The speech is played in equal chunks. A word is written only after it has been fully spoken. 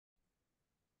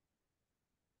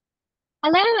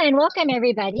Hello and welcome,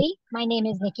 everybody. My name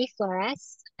is Nikki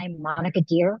Flores. I'm Monica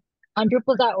Deer on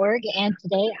Drupal.org, and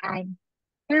today I'm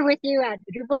here with you at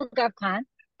Drupal GovCon,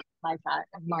 live at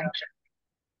March.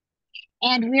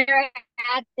 And we're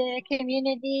at the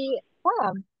community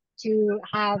forum to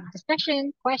have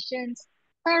discussion, questions,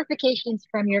 clarifications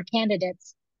from your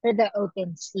candidates for the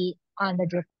open seat on the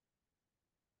Drupal.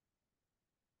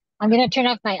 I'm going to turn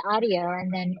off my audio,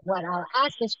 and then what I'll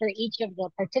ask is for each of the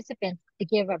participants to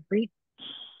give a brief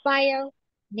bio,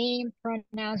 name,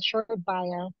 pronouns, short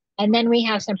bio, and then we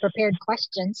have some prepared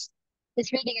questions.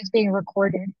 This meeting is being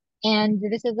recorded, and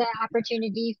this is an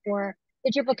opportunity for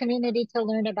the Drupal community to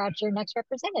learn about your next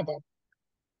representative.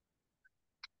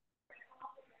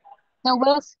 Now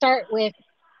we'll start with,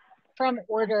 from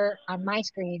order on my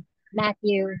screen,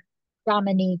 Matthew,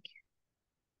 Dominique,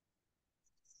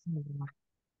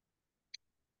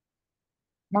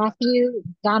 Matthew,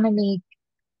 Dominique.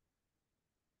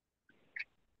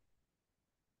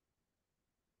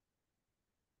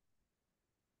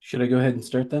 Should I go ahead and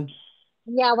start then?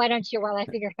 Yeah, why don't you while I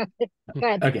figure out this? Go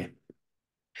ahead. Okay.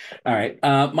 All right.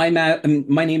 My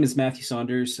name is Matthew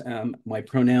Saunders. My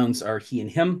pronouns are he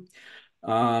and him.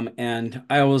 And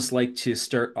I always like to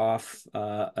start off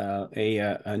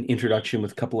an introduction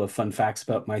with a couple of fun facts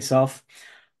about myself.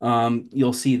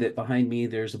 You'll see that behind me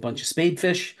there's a bunch of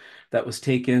spadefish that was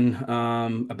taken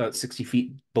about 60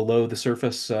 feet below the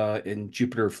surface in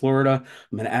Jupiter, Florida.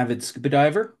 I'm an avid scuba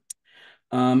diver.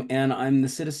 And I'm the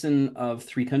citizen of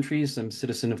three countries. I'm a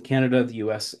citizen of Canada, the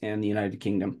US, and the United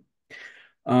Kingdom.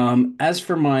 As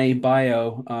for my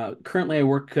bio, currently I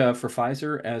work for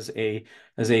Pfizer as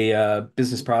a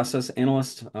business process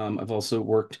analyst. I've also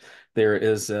worked there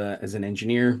as an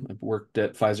engineer. I've worked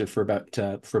at Pfizer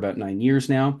for about 9 years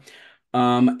now.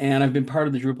 And I've been part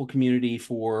of the Drupal community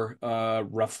for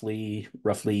roughly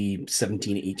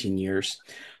 17, 18 years.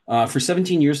 For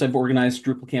 17 years, I've organized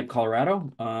Drupal Camp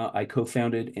Colorado. I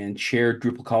co-founded and chaired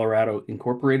Drupal Colorado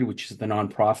Incorporated, which is the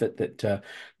nonprofit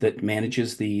that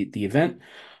manages the event.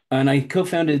 And I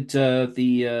co-founded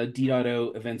the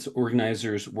D.O events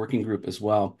organizers working group as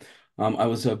well. I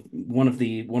was one of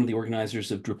the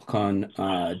organizers of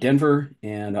DrupalCon Denver,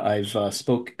 and I've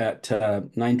spoke at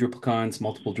 9 DrupalCons,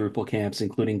 multiple Drupal camps,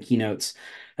 including keynotes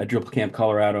at Drupal Camp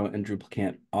Colorado and Drupal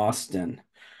Camp Austin.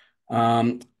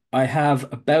 Um, I have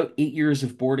about 8 years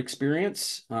of board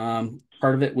experience. Part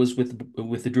of it was with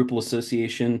the Drupal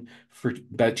Association for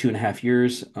about 2.5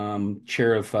 years,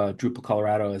 chair of Drupal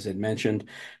Colorado, as I mentioned,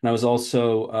 and I was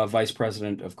also vice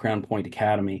president of Crown Point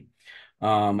Academy.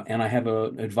 And I have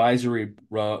an advisory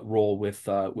role with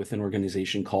an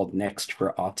organization called Next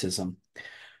for Autism.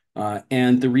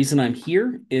 And the reason I'm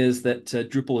here is that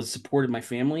Drupal has supported my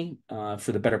family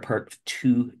for the better part of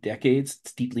 2 decades.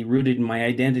 It's deeply rooted in my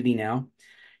identity now.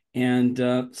 And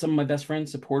some of my best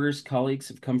friends, supporters, colleagues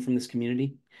have come from this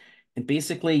community. And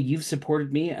basically, you've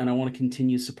supported me, and I want to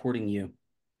continue supporting you.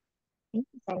 Thank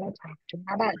you so much.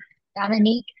 How about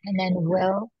Dominique, and then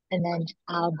Will, and then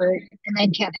Albert, and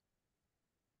then Kevin?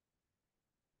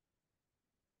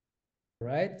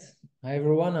 Right. Hi,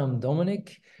 everyone. I'm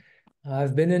Dominic.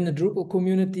 I've been in the Drupal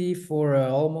community for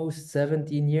almost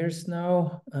 17 years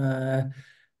now.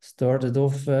 Started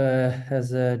off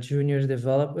as a junior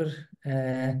developer,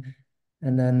 and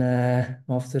then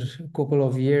after a couple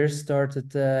of years, started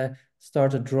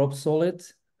Drop Solid,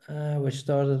 which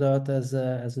started out as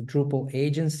a Drupal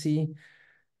agency,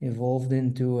 evolved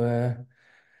into a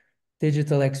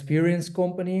digital experience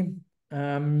company.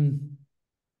 I'm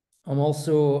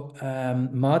also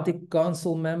Matic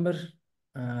Council member,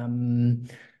 and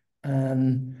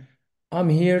I'm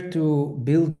here to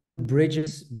build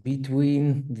bridges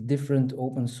between the different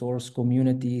open source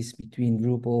communities, between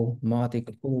Drupal,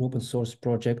 Matic, all open source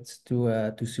projects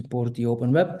to support the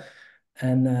open web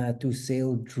and to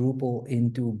sail Drupal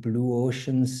into blue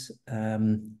oceans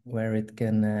where it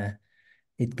can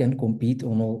compete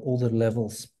on all other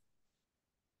levels.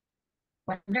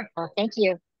 Wonderful. Thank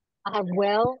you. I'll have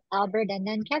Will, Albert, and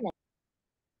then Kevin.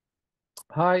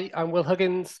 Hi, I'm Will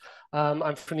Huggins.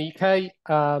 I'm from the UK.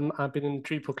 I've been in the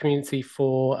Drupal community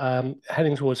for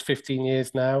heading towards 15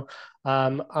 years now.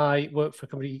 I work for a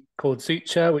company called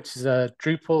Zucha, which is a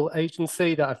Drupal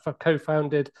agency that I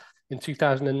co-founded in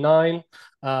 2009.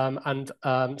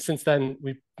 Since then,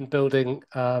 we've been building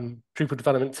Drupal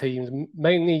development teams,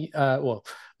 mainly,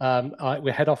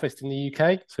 we're head office in the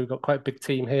UK, so we've got quite a big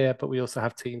team here, but we also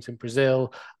have teams in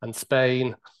Brazil and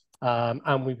Spain.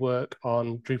 And we work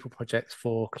on Drupal projects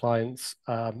for clients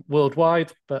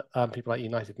worldwide, but people like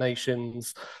United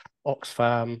Nations,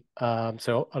 Oxfam,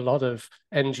 so a lot of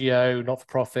NGO,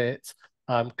 not-for-profit,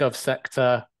 gov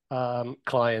sector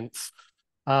clients.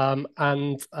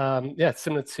 Yeah,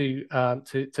 similar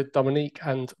to Dominique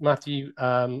and Matthew,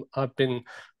 I've been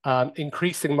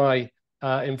increasing my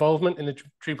involvement in the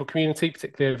Drupal community,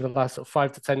 particularly over the last sort of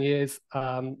 5 to 10 years,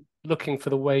 looking for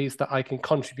the ways that I can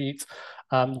contribute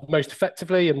most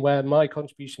effectively and where my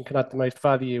contribution can add the most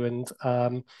value. And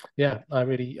yeah, I'm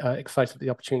really excited at the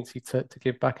opportunity to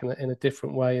give back in a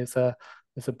different way as a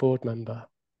board member.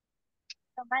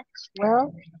 So much,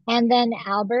 Will, and then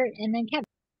Albert, and then Kevin.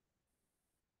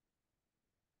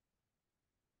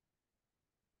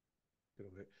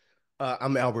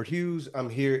 I'm Albert Hughes. I'm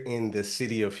here in the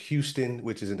city of Houston,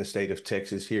 which is in the state of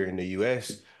Texas here in the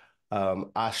US.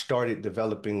 I started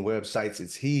developing websites.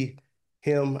 It's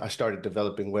him. I started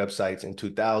developing websites in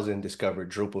 2000,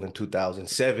 discovered Drupal in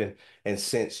 2007. And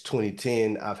since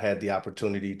 2010, I've had the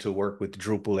opportunity to work with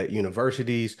Drupal at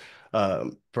universities,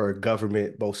 for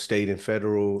government, both state and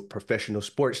federal, professional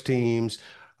sports teams,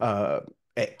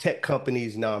 at tech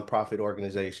companies, nonprofit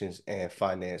organizations, and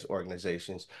finance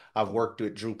organizations. I've worked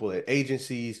with Drupal at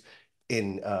agencies,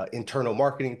 in internal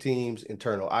marketing teams,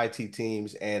 internal IT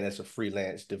teams, and as a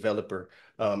freelance developer,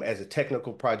 as a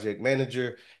technical project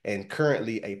manager, and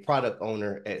currently a product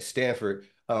owner at Stanford.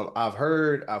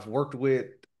 I've worked with,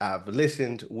 I've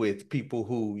listened with people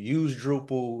who use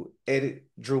Drupal, edit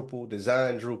Drupal,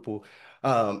 design Drupal,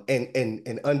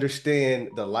 and understand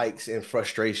the likes and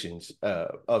frustrations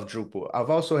of Drupal.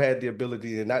 I've also had the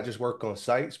ability to not just work on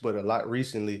sites, but a lot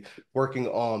recently working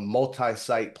on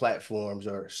multi-site platforms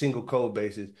or single code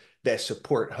bases that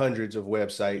support hundreds of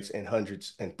websites and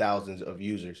hundreds and thousands of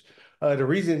users. The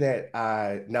reason that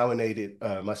I nominated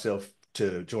myself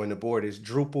to join the board is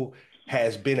Drupal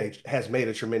has made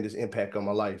a tremendous impact on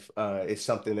my life. It's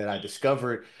something that I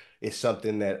discovered. It's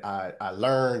something that I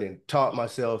learned and taught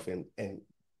myself, and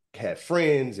had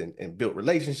friends and built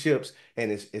relationships,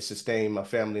 and it's sustained my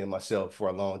family and myself for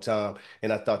a long time.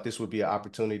 And I thought this would be an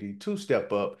opportunity to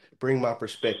step up, bring my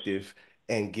perspective,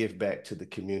 and give back to the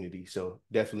community. So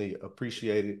definitely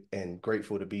appreciate it and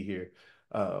grateful to be here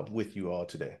with you all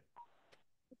today.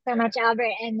 So much,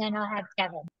 Albert, and then I'll have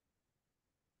Kevin.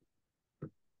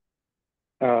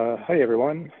 Hi,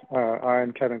 everyone.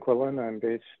 I'm Kevin Quillen. I'm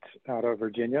based out of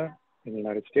Virginia in the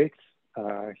United States.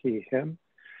 He, him.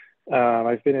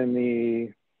 I've been in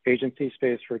the agency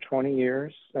space for 20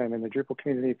 years. I'm in the Drupal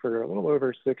community for a little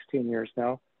over 16 years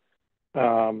now.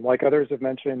 Like others have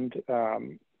mentioned,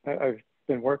 I've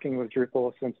been working with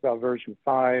Drupal since about version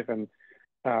 5, and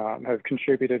have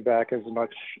contributed back as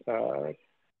much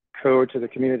code to the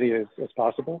community as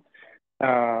possible.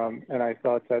 And I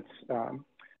thought that's,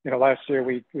 last year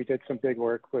we did some big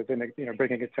work within,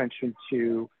 bringing attention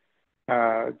to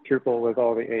Drupal with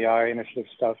all the AI initiative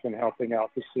stuff and helping out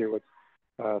this year with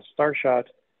Starshot.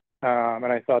 And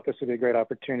I thought this would be a great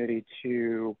opportunity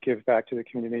to give back to the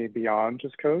community beyond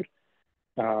just code.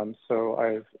 So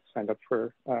I've signed up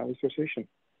for the association.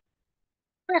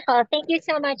 Wonderful. Thank you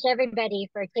so much, everybody,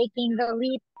 for taking the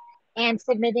leap and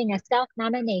submitting a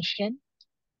self-nomination.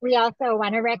 We also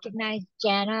want to recognize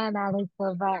Jana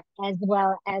Malisova as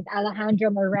well as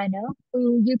Alejandro Moreno,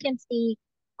 who you can see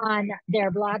on their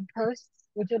blog posts,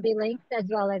 which will be linked, as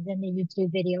well as in the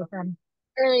YouTube video from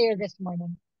earlier this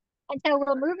morning. And so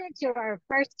we'll move into our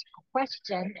first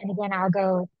question. And again, I'll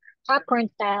go popcorn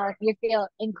style if you feel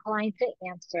inclined to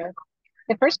answer.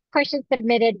 The first question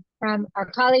submitted from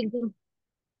our colleagues in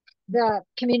the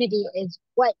community is,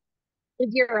 what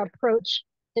is your approach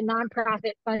to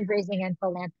nonprofit fundraising and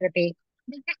philanthropy?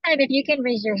 This time, if you can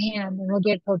raise your hand, and we'll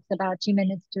give folks about 2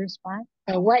 minutes to respond.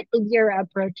 So what is your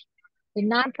approach to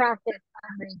nonprofit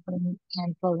fundraising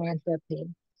and philanthropy?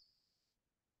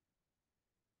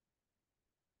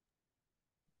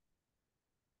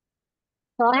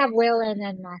 So I'll have Will and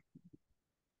then Matt.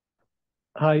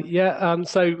 Hi, yeah.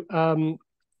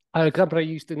 An example I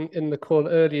used in the call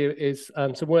earlier is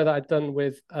some work that I'd done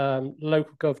with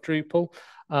local gov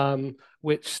Drupal,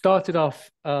 which started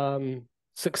off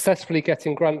successfully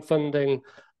getting grant funding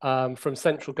from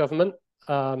central government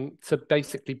to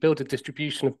basically build a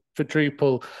distribution for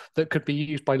Drupal that could be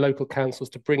used by local councils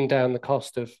to bring down the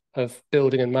cost of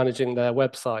building and managing their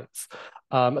websites.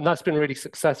 And that's been really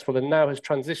successful, and now has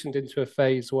transitioned into a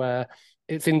phase where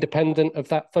it's independent of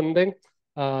that funding.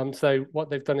 So what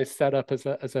they've done is set up as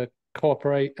a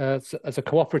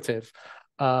cooperative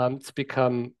to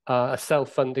become a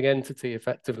self-funding entity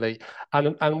effectively,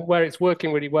 and where it's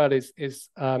working really well is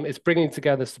it's bringing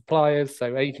together suppliers,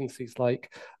 so agencies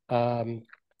like the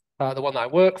one that I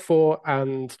work for,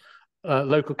 and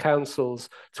local councils,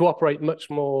 to operate much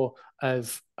more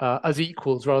as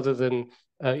equals rather than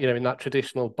in that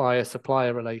traditional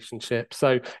buyer-supplier relationship.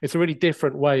 So it's a really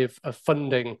different way of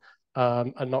funding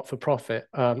a not-for-profit,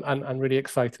 and really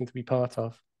exciting to be part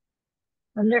of.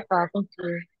 Wonderful. Thank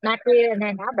you. Matthew and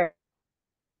then Albert.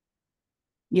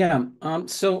 Yeah,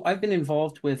 so I've been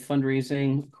involved with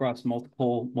fundraising across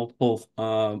multiple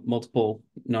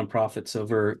nonprofits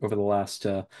over the last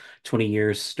 20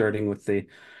 years, starting with the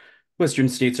Western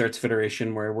States Arts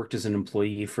Federation, where I worked as an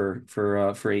employee for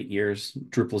 8 years,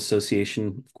 Drupal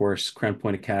Association, of course, Crown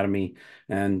Point Academy,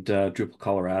 and Drupal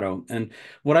Colorado. And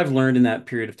what I've learned in that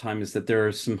period of time is that there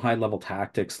are some high-level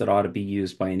tactics that ought to be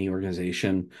used by any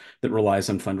organization that relies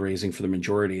on fundraising for the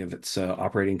majority of its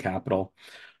operating capital.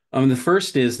 The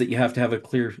first is that you have to have a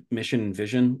clear mission and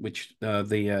vision, which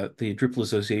the Drupal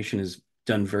Association has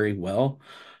done very well.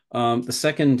 The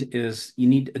second is you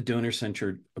need a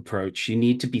donor-centered approach. You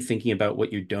need to be thinking about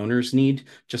what your donors need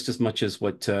just as much as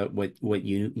what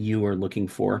you are looking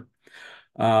for.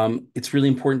 It's really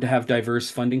important to have diverse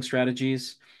funding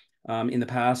strategies. In the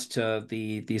past,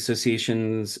 the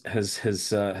associations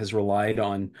has relied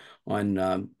on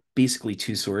basically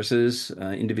two sources: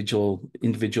 individual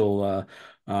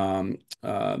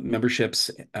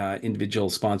memberships, individual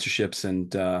sponsorships,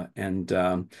 and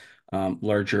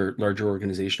larger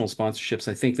organizational sponsorships.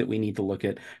 I think that we need to look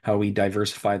at how we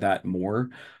diversify that more.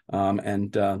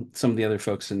 And some of the other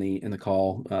folks in the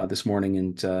call this morning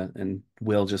and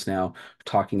Will just now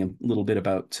talking a little bit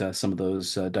about some of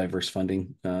those diverse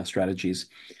funding strategies.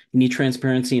 You need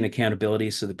transparency and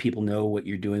accountability so that people know what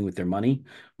you're doing with their money,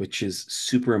 which is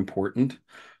super important.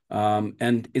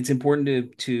 And it's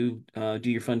important to do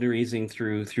your fundraising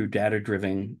through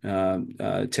data-driven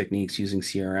techniques using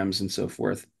CRMs and so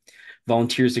forth.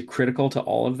 Volunteers are critical to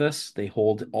all of this. They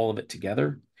hold all of it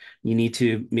together. You need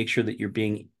to make sure that you're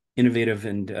being innovative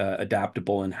and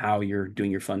adaptable in how you're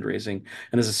doing your fundraising.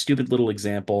 And as a stupid little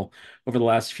example, over the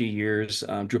last few years,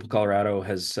 Drupal Colorado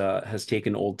has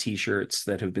taken old T-shirts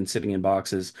that have been sitting in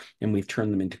boxes and we've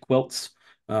turned them into quilts,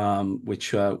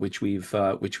 which we've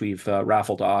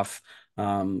raffled off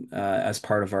as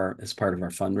part of our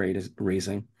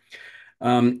fundraising.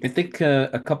 I think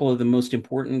a couple of the most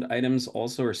important items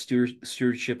also are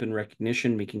stewardship and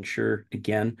recognition, making sure,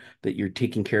 again, that you're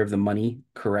taking care of the money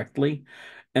correctly.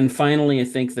 And finally, I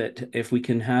think that if we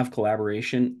can have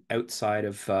collaboration outside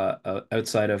of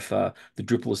the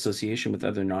Drupal Association with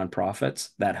other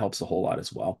nonprofits, that helps a whole lot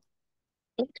as well.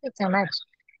 Thank you so much,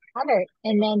 Albert.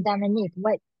 And then Dominique,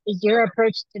 what is your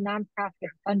approach to nonprofit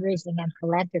fundraising and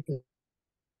philanthropy?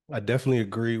 I definitely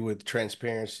agree with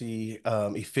transparency,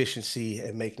 efficiency,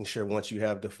 and making sure once you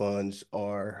have the funds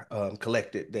are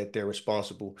collected that you're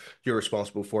responsible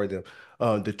for them.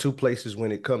 The two places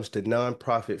when it comes to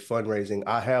nonprofit fundraising,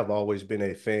 I have always been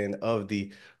a fan of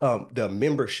the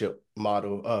membership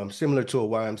model, similar to a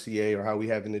YMCA or how we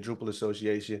have in the Drupal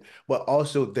Association, but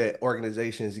also that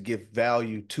organizations give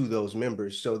value to those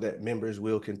members so that members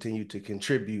will continue to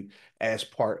contribute as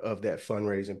part of that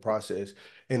fundraising process.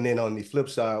 And then on the flip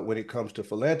side, when it comes to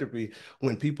philanthropy,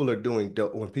 when people are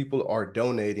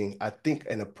donating, I think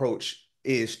an approach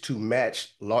is to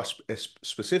match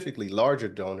specifically larger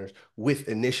donors with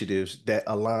initiatives that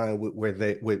align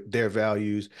with their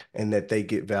values and that they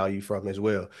get value from as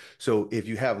well. So if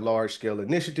you have large scale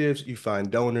initiatives, you find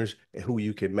donors who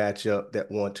you can match up that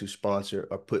want to sponsor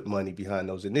or put money behind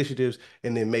those initiatives,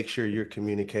 and then make sure you're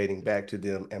communicating back to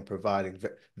them and providing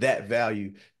that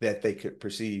value that they could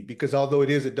perceive. Because although it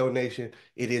is a donation,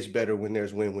 it is better when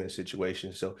there's win-win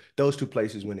situations. So those two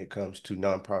places when it comes to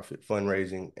nonprofit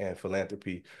fundraising and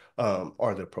philanthropy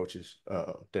are the approaches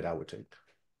that I would take.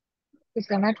 Thank you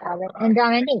so much, Albert. And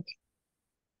Dominique.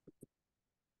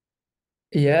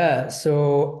 Yeah,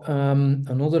 so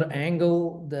another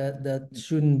angle that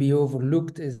shouldn't be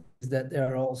overlooked is that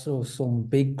there are also some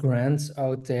big grants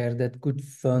out there that could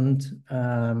fund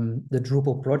the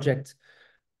Drupal project.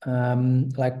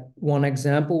 Like one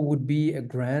example would be a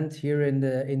grant here in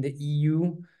the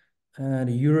EU.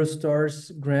 The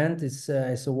Eurostars grant is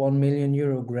a €1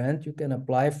 million grant you can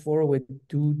apply for with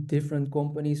two different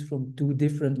companies from two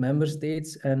different member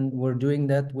states, and we're doing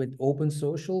that with Open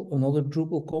Social, another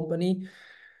Drupal company,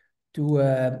 to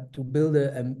build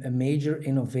a major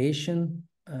innovation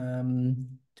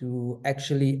to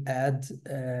actually add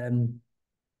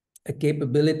a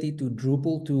capability to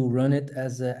Drupal to run it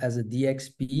as a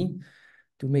DXP,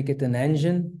 to make it an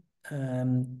engine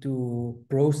to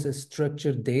process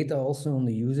structured data also on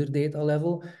the user data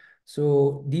level.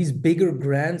 So these bigger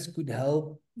grants could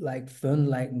help fund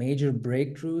major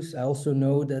breakthroughs. I also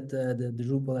know that the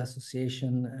Drupal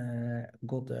Association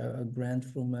got a grant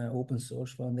from Open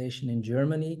Source Foundation in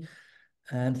Germany.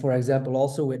 And for example,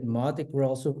 also with Matic, we're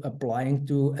also applying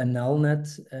to NLnet.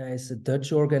 It's a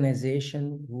Dutch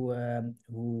organization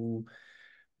who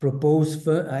propose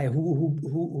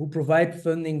who provide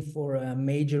funding for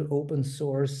major open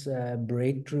source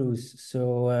breakthroughs.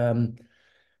 So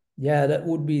yeah, that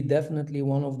would be definitely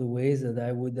one of the ways that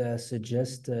I would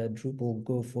suggest Drupal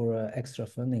go for extra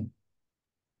funding.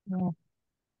 Yeah.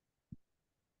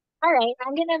 All right,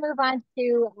 I'm going to move on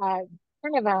to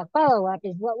kind of a follow-up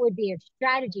is what would be your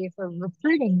strategy for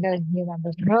recruiting those new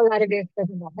members? I know a lot of you have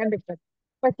spoken about membership.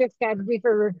 What's your strategy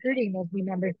for recruiting those new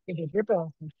members to the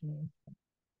Drupal community?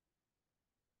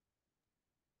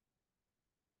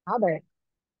 Albert.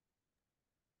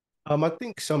 I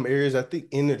think some areas, I think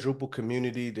in the Drupal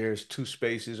community, there's two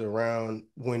spaces around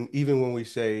even when we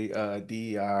say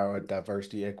DEI or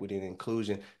diversity, equity, and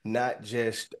inclusion, not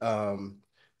just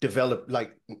develop,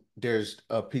 like there's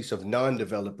a piece of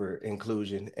non-developer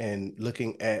inclusion and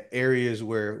looking at areas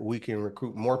where we can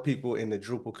recruit more people in the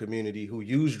Drupal community who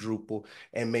use Drupal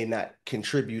and may not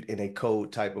contribute in a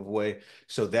code type of way.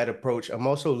 So that approach, I'm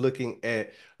also looking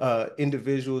at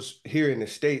individuals here in the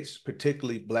States,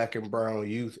 particularly Black and brown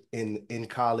youth in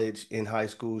college, in high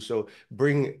school. So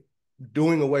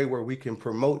doing a way where we can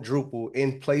promote Drupal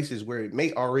in places where it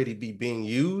may already be being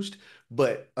used,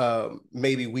 but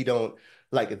maybe we don't,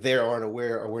 like they aren't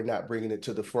aware or we're not bringing it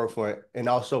to the forefront. And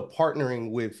also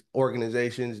partnering with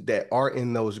organizations that are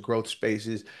in those growth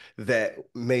spaces that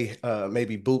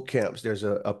maybe boot camps. There's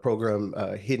a program,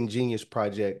 Hidden Genius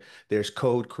Project. There's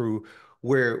Code Crew,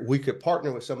 where we could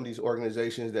partner with some of these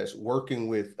organizations that's working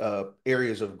with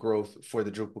areas of growth for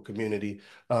the Drupal community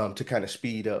to kind of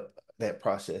speed up that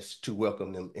process to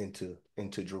welcome them into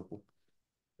Drupal.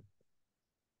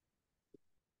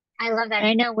 I love that.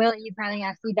 I know, Will, you probably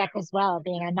have feedback as well,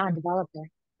 being a non-developer.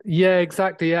 Yeah,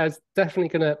 exactly. Yeah, I was definitely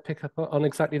going to pick up on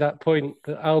exactly that point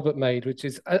that Albert made, which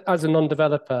is as a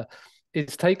non-developer,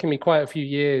 it's taken me quite a few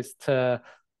years to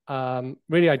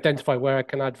really identify where I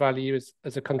can add value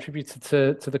as a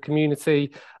contributor to the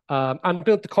community, and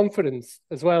build the confidence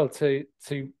as well to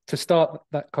start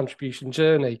that contribution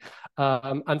journey.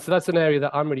 And so that's an area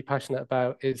that I'm really passionate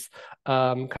about, is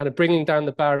kind of bringing down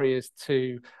the barriers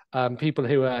to people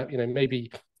who are,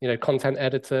 maybe content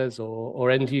editors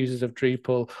or end users of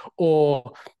Drupal,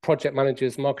 or project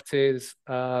managers, marketers,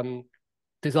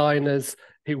 designers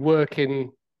who work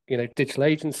in digital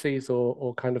agencies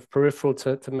or kind of peripheral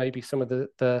to maybe some of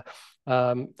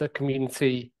the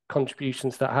community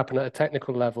contributions that happen at a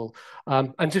technical level,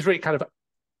 and just really kind of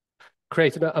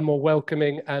creating a more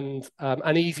welcoming and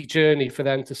an easy journey for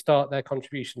them to start their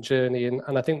contribution journey.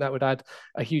 And I think that would add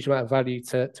a huge amount of value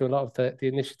to a lot of the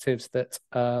initiatives that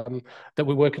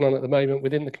we're working on at the moment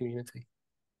within the community.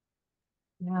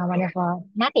 Yeah, wonderful.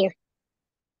 Matthew.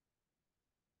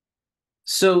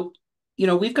 So,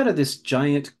 we've got this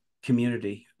giant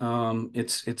community.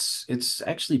 It's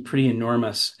actually pretty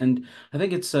enormous, and I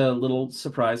think it's a little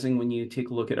surprising when you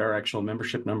take a look at our actual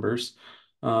membership numbers.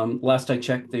 Last I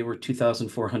checked, they were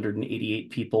 2,488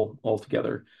 people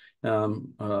altogether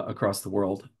across the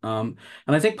world. And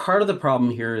I think part of the problem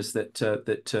here is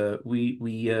that we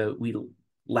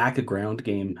lack a ground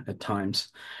game at times.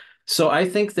 So I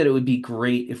think that it would be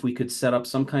great if we could set up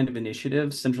some kind of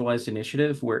initiative, centralized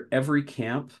initiative, where every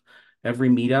camp, every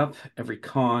meetup, every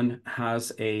con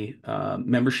has a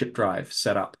membership drive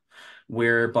set up,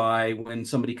 whereby when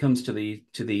somebody comes to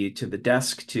the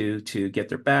desk to get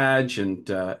their badge and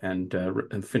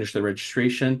finish their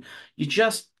registration, you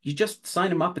just sign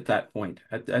them up at that point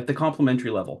at the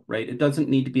complimentary level, right? It doesn't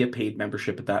need to be a paid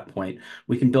membership at that point.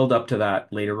 We can build up to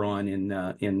that later on in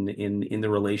the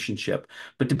relationship.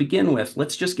 But to begin with,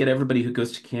 let's just get everybody who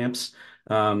goes to camps,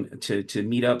 to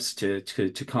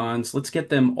meetups, to cons. Let's get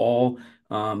them all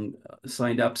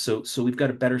signed up, so we've got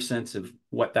a better sense of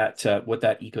what that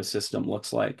ecosystem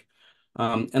looks like.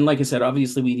 And like I said,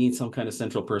 obviously we need some kind of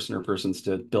central person or persons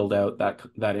to build out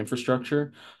that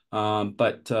infrastructure.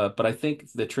 But I think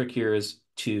the trick here is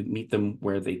to meet them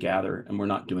where they gather, and we're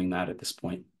not doing that at this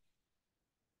point.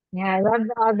 Yeah, I love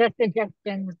all the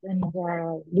suggestions and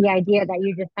the idea that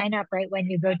you just sign up right when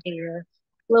you go to your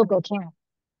local camp.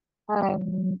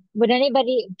 Would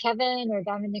anybody, Kevin or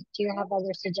Dominic, do you have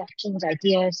other suggestions,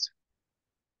 ideas?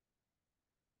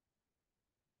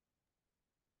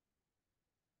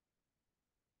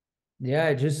 Yeah,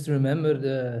 I just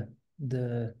remember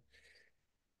the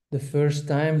first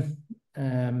time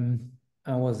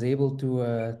I was able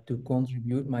to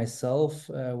contribute myself,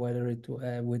 whether it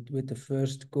with the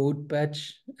first code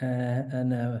patch,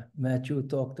 and Matthew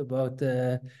talked about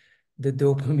the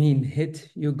dopamine hit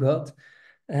you got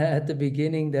at the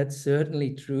beginning. That's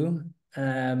certainly true.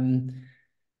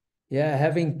 Yeah,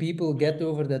 having people get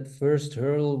over that first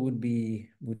hurdle would be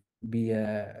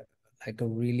like a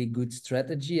really good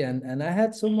strategy, and I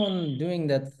had someone doing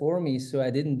that for me, so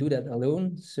I didn't do that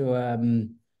alone. So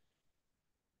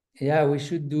yeah, we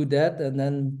should do that, and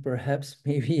then perhaps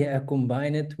maybe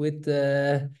combine it with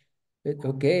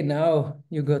okay, now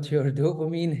you got your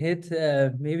dopamine hit.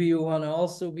 Maybe you want to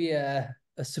also be a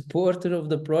supporter of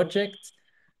the project.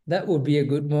 That would be a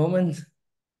good moment.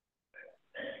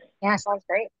 Yeah, sounds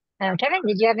great. Kevin,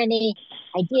 did you have any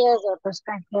ideas or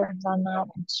perspectives on that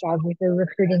strategy for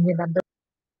recruiting new members?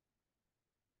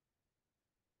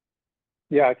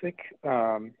 Yeah, I think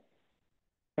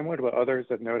similar to what others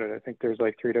have noted, I think there's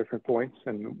like three different points,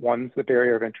 and one's the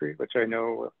barrier of entry, which I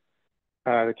know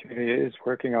the community is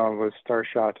working on with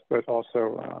Starshot, but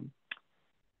also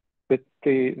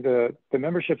the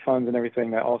membership funds and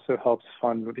everything that also helps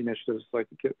fund the initiatives like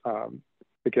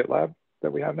the GitLab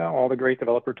that we have now, all the great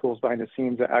developer tools behind the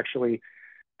scenes that actually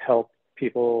help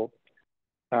people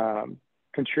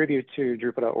contribute to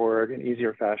Drupal.org in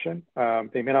easier fashion.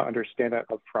 They may not understand that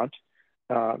upfront.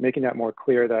 Making that more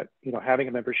clear that having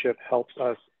a membership helps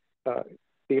us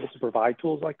be able to provide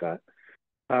tools like that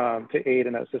to aid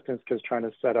in that assistance, because trying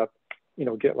to set up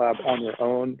GitLab on your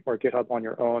own or GitHub on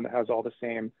your own that has all the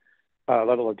same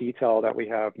level of detail that we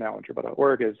have now in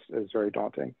Drupal.org is very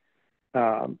daunting.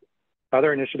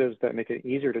 Other initiatives that make it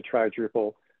easier to try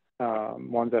Drupal,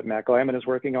 ones that Matt Gleiman is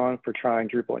working on for trying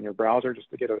Drupal in your browser, just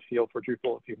to get a feel for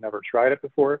Drupal if you've never tried it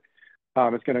before.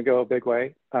 It's going to go a big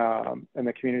way. And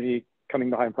the community coming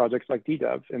behind projects like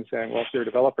DDev and saying, well, if you're a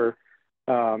developer,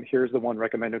 here's the one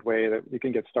recommended way that you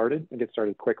can get started and get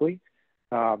started quickly.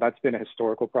 That's been a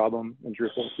historical problem in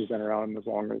Drupal, who's been around as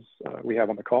long as we have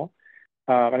on the call.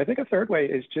 And I think a third way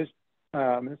is just,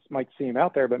 this might seem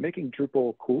out there, but making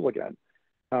Drupal cool again.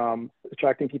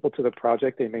 Attracting people to the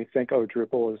project. They may think, oh,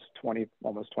 Drupal is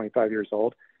almost 25 years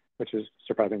old, which is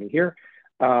surprising to hear.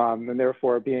 And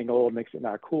therefore being old makes it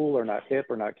not cool or not hip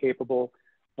or not capable.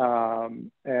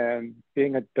 And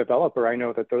being a developer, I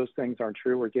know that those things aren't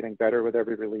true. We're getting better with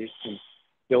every release, and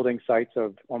building sites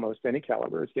of almost any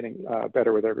caliber is getting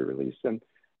better with every release. And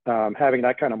having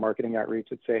that kind of marketing outreach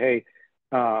that say, hey,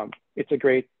 it's a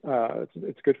great,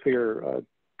 it's good for your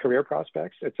career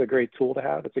prospects. It's a great tool to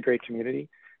have. It's a great community.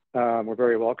 We're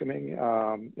very welcoming,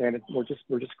 and we're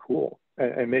just cool,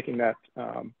 and making that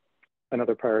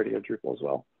another priority of Drupal as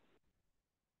well.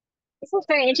 This is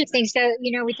very interesting. So,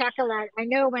 we talk a lot. I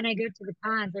know when I go to the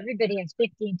cons, everybody has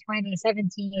 15, 20,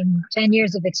 17, 10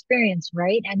 years of experience,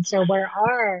 right? And so where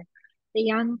are the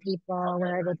young people?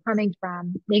 Where are they coming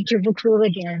from? Make Drupal cool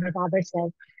again, as Albert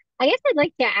says. I guess I'd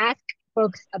like to ask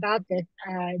folks about this.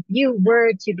 If you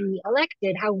were to be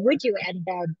elected, how would you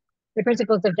embed the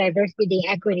principles of diversity,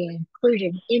 equity, and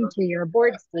inclusion into your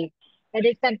board seat? That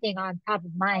is something on top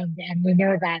of mind. And we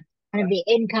know that kind of the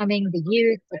incoming, the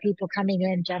youth, the people coming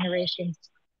in, generations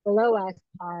below us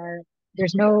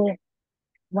there's no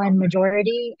one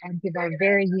majority, and people are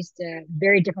very used to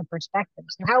very different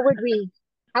perspectives. So how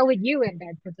would you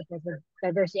embed principles of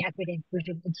diversity, equity,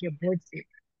 inclusion into your board seat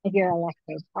if you're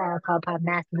elected? I'll call upon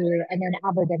Matthew and then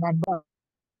Albert and then Will.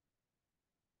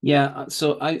 Yeah,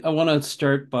 so I want to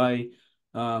start by,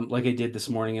 like I did this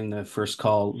morning in the first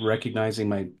call, recognizing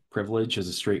my privilege as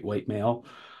a straight white male.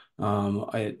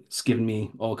 It's given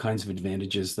me all kinds of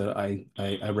advantages that I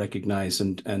recognize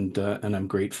and I'm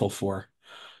grateful for.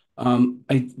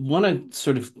 I want to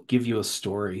sort of give you a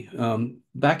story.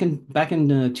 Back in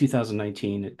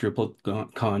 2019 at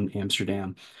DrupalCon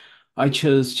Amsterdam, I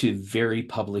chose to very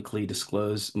publicly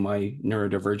disclose my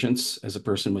neurodivergence as a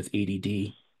person with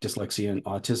ADD, dyslexia, and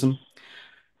autism.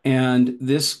 And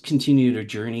this continued a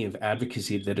journey of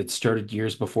advocacy that had started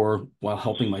years before while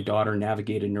helping my daughter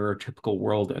navigate a neurotypical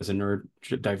world as a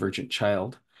neurodivergent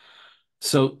child.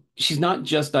 So she's not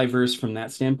just diverse from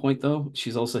that standpoint, though.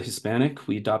 She's also Hispanic.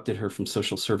 We adopted her from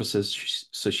social services,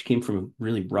 so she came from a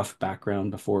really rough background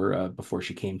before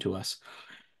she came to us.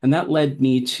 And that led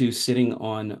me to sitting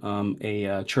on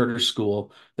a charter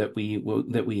school that we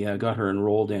got her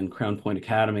enrolled in, Crown Point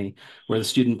Academy, where the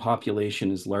student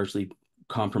population is largely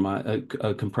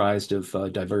comprised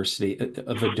of diversity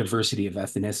of a diversity of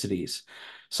ethnicities.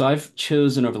 So I've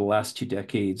chosen over the last 2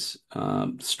 decades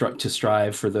to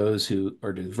strive for those who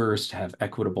are diverse to have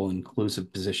equitable,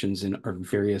 inclusive positions in our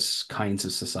various kinds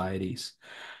of societies.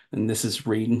 And this has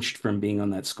ranged from being on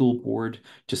that school board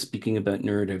to speaking about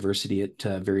neurodiversity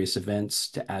at various events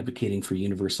to advocating for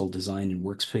universal design in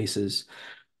workspaces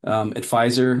At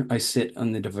Pfizer, I sit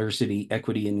on the Diversity,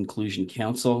 Equity, and Inclusion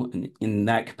Council, and in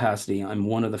that capacity, I'm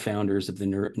one of the founders of the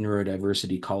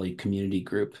Neurodiversity Colleague Community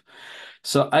Group.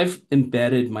 So I've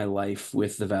embedded my life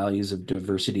with the values of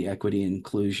diversity, equity, and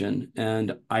inclusion,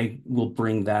 and I will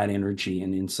bring that energy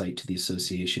and insight to the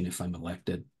association if I'm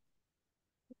elected.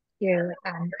 You,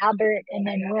 Albert, and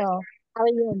then Will, how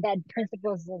will you embed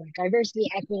principles of diversity,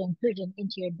 equity, and inclusion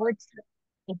into your boards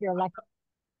if you're elected?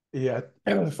 Yeah,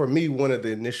 for me, one of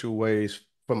the initial ways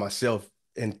for myself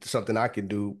and something I can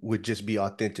do would just be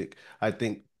authentic. I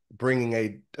think bringing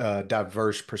a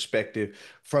diverse perspective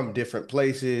from different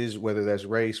places, whether that's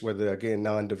race, whether again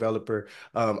non-developer,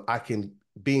 I can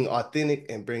being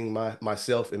authentic and bringing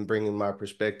myself and bringing my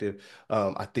perspective.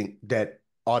 I think that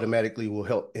automatically will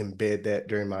help embed that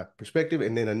during my perspective.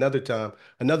 And then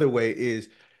another way is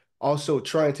also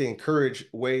trying to encourage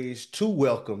ways to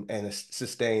welcome and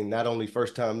sustain not only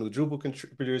first-time new Drupal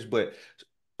contributors, but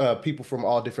people from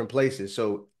all different places.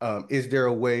 So is there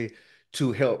a way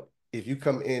to help, if you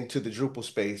come into the Drupal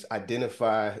space,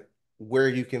 identify where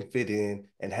you can fit in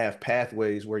and have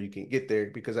pathways where you can get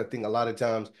there? Because I think a lot of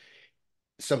times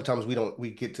sometimes we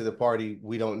get to the party,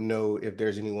 we don't know if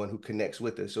there's anyone who connects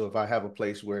with us. So if I have a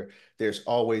place where there's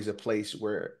always a place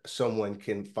where someone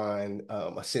can find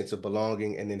a sense of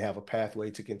belonging and then have a pathway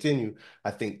to continue,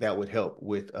 I think that would help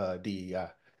with DEI.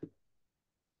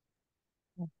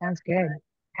 That sounds good.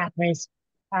 Pathways.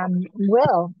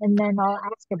 Will, and then I'll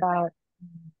ask about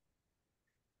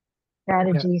Yeah.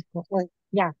 strategies.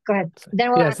 Yeah, go ahead. Then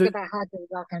we'll Yeah. ask about how to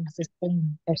welcome and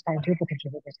sustain first-time Drupal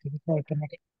contributors to be very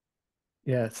committed.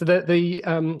 Yeah, so the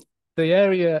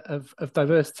area of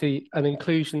diversity and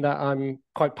inclusion that I'm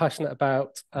quite passionate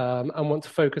about and want to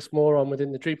focus more on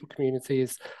within the Drupal community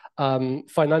is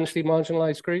financially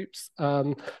marginalized groups.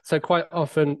 So quite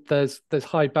often there's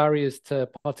high barriers to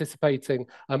participating,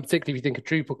 particularly if you think of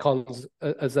DrupalCons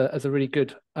as a really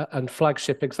good and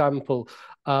flagship example.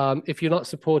 If you're not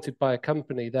supported by a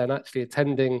company, then actually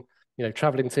attending,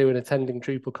 traveling to and attending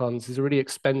DrupalCons is a really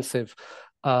expensive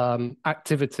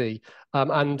activity.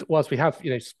 And whilst we have,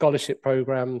 scholarship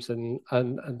programs and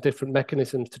different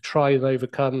mechanisms to try and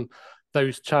overcome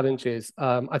those challenges,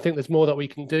 I think there's more that we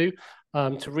can do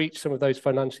to reach some of those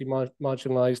financially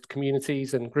marginalized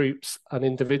communities and groups and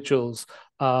individuals,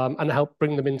 and help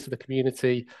bring them into the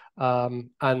community,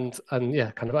 and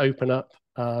yeah, kind of open up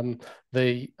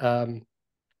the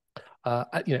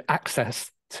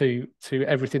access to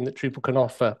everything that Drupal can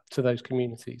offer to those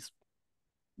communities.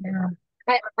 Yeah.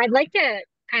 I'd like to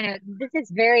this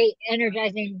is very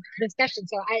energizing discussion.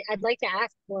 So I'd like to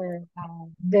ask for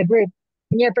the group,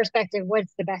 in your perspective,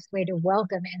 what's the best way to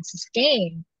welcome and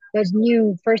sustain those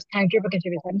new first-time Drupal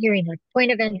contributors? I'm hearing like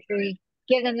point of entry,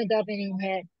 give them the dopamine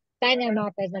hit, sign them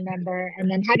up as a member, and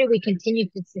then how do we continue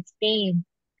to sustain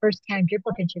first-time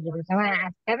Drupal contributors? I want to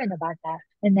ask Kevin about that,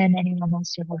 and then anyone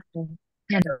else who wants to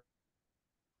handle.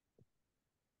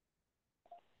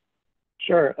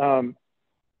 Sure.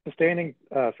 Sustaining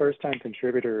first-time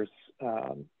contributors,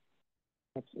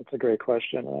 that's a great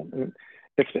question. And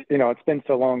it's been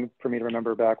so long for me to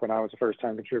remember back when I was a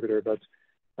first-time contributor, but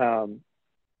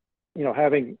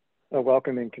having a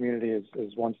welcoming community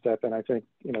is one step, and I think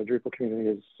Drupal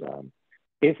community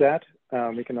is that.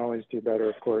 We can always do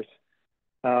better, of course,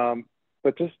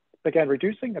 but just again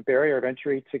reducing the barrier of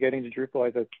entry to getting to Drupal. I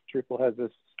think Drupal has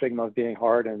this stigma of being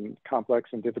hard and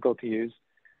complex and difficult to use.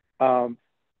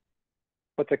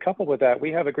 But to couple with that,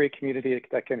 we have a great community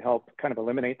that can help kind of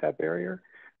eliminate that barrier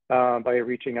by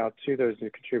reaching out to those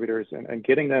new contributors and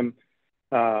getting them,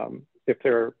 if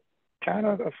they're kind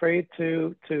of afraid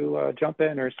to jump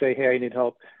in or say, hey, I need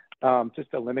help, just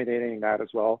eliminating that as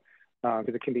well,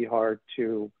 because it can be hard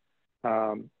to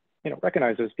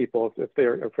recognize those people if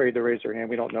they're afraid to raise their hand.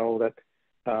 We don't know that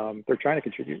they're trying to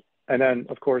contribute. And then,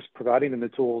 of course, providing them the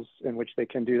tools in which they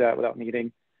can do that without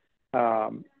needing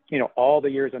all the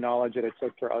years of knowledge that it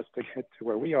took for us to get to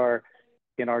where we are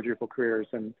in our Drupal careers.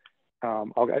 And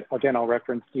I'll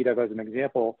reference DDEV as an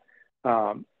example.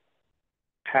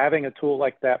 Having a tool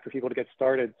like that for people to get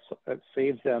started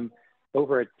saves them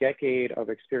over a decade of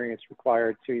experience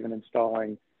required to even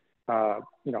installing,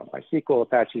 MySQL,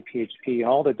 Apache, PHP, and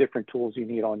all the different tools you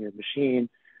need on your machine,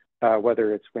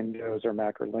 whether it's Windows or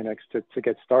Mac or Linux to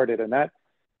get started. And that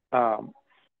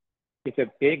it's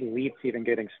a big leap to even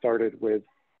getting started with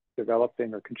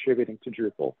developing or contributing to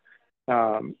Drupal.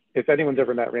 If anyone's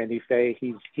ever met Randy Fay,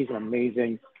 he's an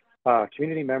amazing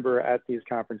community member at these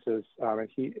conferences. And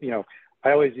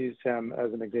I always use him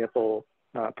as an example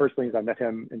personally, as I met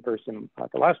him in person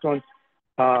at the last one,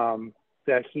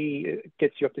 that he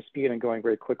gets you up to speed and going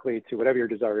very quickly to whatever your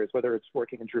desire is, whether it's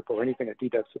working in Drupal or anything that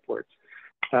DDEV supports.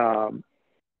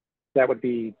 That would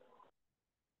be,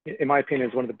 in my opinion,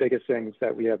 is one of the biggest things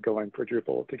that we have going for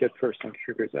Drupal to get first-time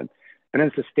contributors in. And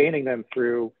then sustaining them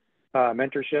through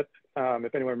mentorship.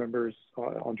 If anyone remembers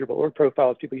on Drupal org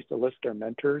profiles, people used to list their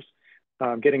mentors.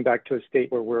 Getting back to a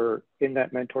state where we're in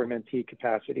that mentor-mentee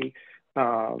capacity.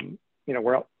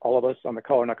 We're all of us on the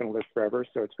call are not going to live forever,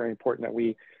 so it's very important that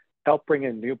we help bring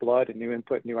in new blood and new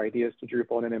input, new ideas to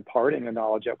Drupal, and then imparting the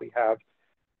knowledge that we have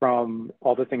from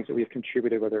all the things that we've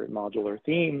contributed, whether it's modular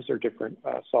themes or different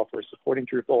software supporting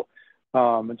Drupal,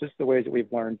 and just the ways that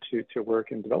we've learned to work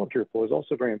and develop Drupal is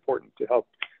also very important to help,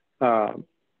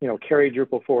 carry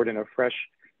Drupal forward in a fresh,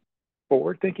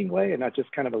 forward-thinking way, and not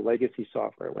just kind of a legacy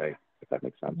software way, if that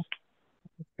makes sense.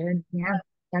 Good. Yeah,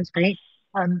 that's great.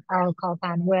 I'll call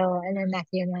upon Will, and then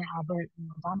Matthew, and then Albert, and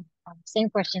Don. Same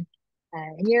question.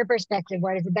 In your perspective,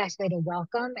 what is the best way to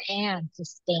welcome and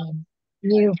sustain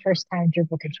new first-time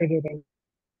Drupal contributors?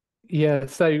 Yeah,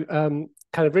 so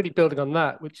kind of really building on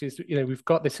that, which is, we've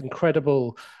got this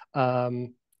incredible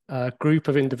group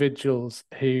of individuals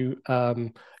who,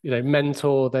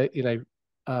 mentor,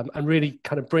 and really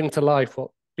kind of bring to life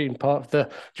what being part of the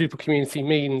Drupal community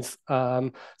means.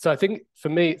 So I think for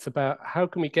me, it's about how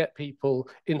can we get people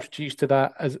introduced to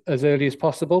that as early as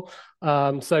possible.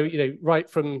 So, right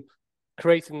from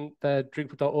creating their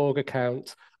Drupal.org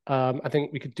account, I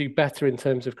think we could do better in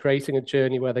terms of creating a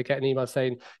journey where they get an email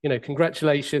saying,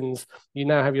 congratulations, you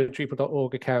now have your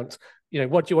Drupal.org account.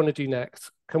 What do you want to do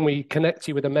next? Can we connect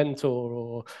you with a mentor,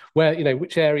 or where,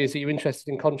 which areas are you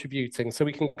interested in contributing? So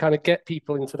we can kind of get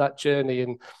people into that journey,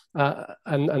 and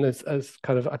as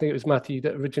kind of, I think it was Matthew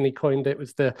that originally coined it,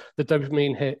 was the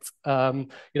dopamine hit. Kind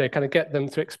of get them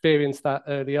to experience that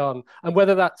early on, and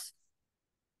whether that's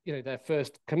their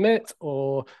first commit,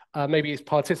 or maybe is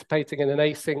participating in an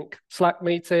async Slack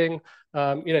meeting.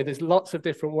 There's lots of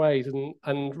different ways,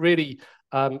 and really,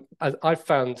 as I've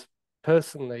found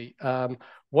personally,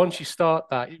 once you start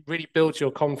that, it really builds your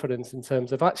confidence in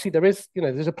terms of actually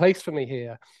there's a place for me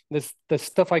here. There's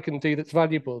stuff I can do that's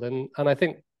valuable, and I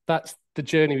think that's the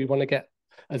journey we want to get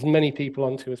as many people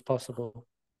onto as possible.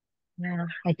 Yeah,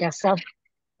 like a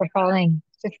self-fulfilling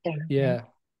system. Yeah.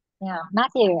 Yeah,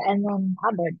 Matthew, and then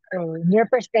Albert, in your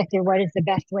perspective, what is the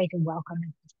best way to welcome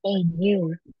and sustain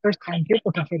new first-time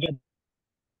Drupal contributors?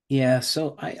 Yeah,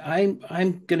 so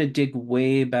I'm gonna dig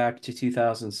way back to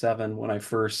 2007 when I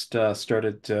first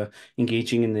started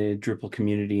engaging in the Drupal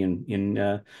community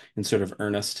in sort of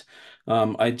earnest.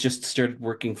 I just started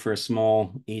working for a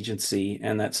small agency,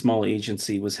 and that small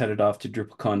agency was headed off to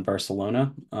DrupalCon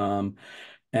Barcelona.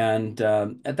 And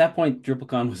at that point,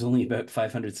 DrupalCon was only about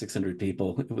 500, 600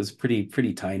 people. It was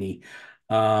pretty tiny.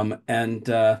 And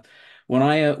when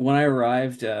I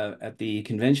arrived at the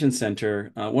convention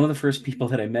center, one of the first people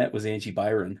that I met was Angie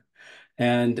Byron,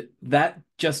 and that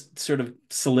just sort of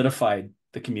solidified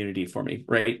the community for me.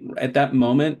 Right at that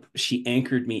moment, she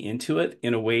anchored me into it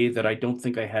in a way that I don't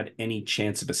think I had any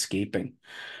chance of escaping.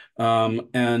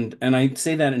 And I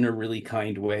say that in a really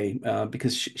kind way,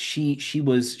 because she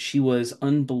was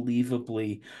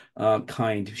unbelievably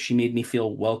kind. She made me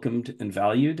feel welcomed and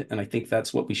valued, and I think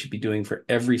that's what we should be doing for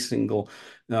every single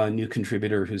new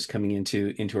contributor who's coming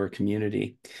into our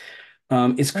community.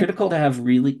 It's critical to have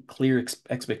really clear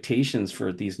expectations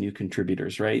for these new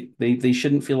contributors, right? They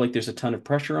shouldn't feel like there's a ton of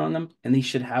pressure on them, and they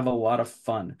should have a lot of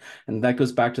fun. And that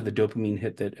goes back to the dopamine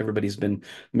hit that everybody's been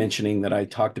mentioning that I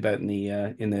talked about in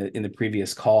the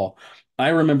previous call. I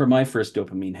remember my first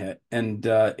dopamine hit, and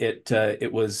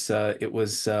it was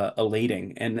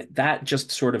elating, and that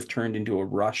just sort of turned into a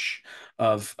rush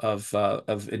of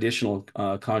additional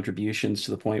contributions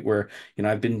to the point where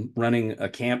I've been running a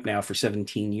camp now for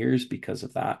 17 years because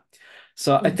of that.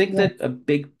 So I think Yeah. that a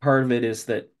big part of it is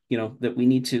that that we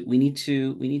need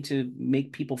to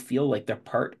make people feel like they're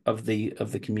part of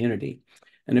the community.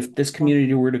 And if this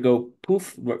community were to go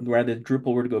poof, rather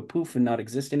Drupal were to go poof and not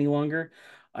exist any longer,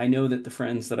 I know that the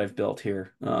friends that I've built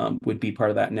here would be part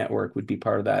of that network, would be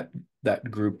part of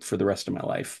that group for the rest of my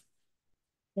life.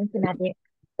 Thank you, Matthew.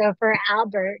 So for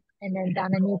Albert and then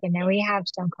Dominique, and then we have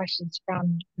some questions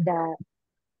from the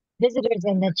visitors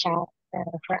in the chat.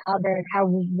 For Albert,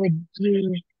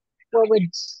 what would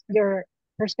your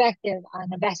perspective on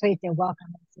the best way to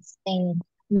welcome and sustain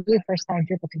new first-time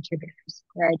Drupal contributors?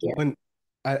 Your idea.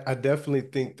 I definitely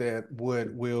think that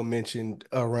what Will mentioned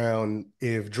around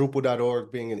if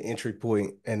Drupal.org being an entry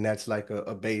point, and that's like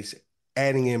a base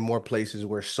adding in more places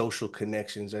where social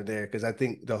connections are there, because I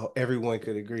think everyone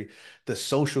could agree the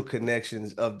social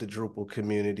connections of the Drupal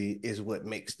community is what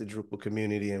makes the Drupal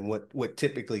community, and what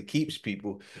typically keeps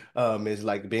people is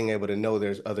like being able to know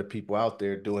there's other people out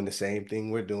there doing the same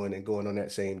thing we're doing and going on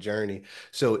that same journey.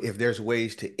 So if there's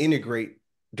ways to integrate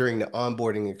during the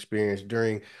onboarding experience,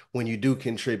 during when you do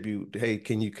contribute, hey,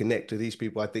 can you connect to these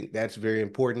people? I think that's very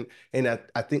important. And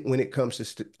I think when it comes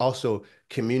to also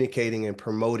communicating and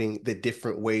promoting the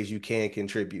different ways you can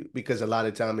contribute, because a lot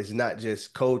of time it's not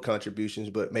just code contributions,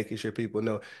 but making sure people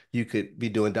know you could be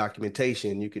doing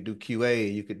documentation, you could do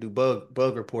QA, you could do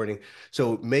bug reporting.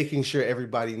 So making sure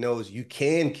everybody knows you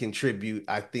can contribute,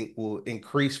 I think will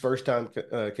increase first time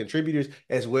contributors,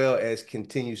 as well as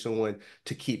continue someone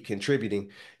to keep contributing.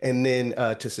 And then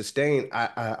to sustain,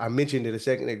 I mentioned it a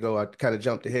second ago, I kind of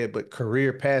jumped ahead, but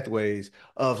career pathways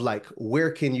of like,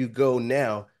 where can you go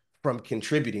now from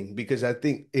contributing? Because I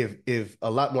think if a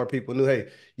lot more people knew, hey,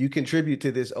 you contribute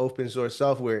to this open source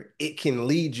software, it can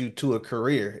lead you to a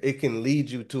career. It can lead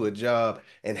you to a job,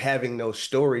 and having those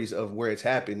stories of where it's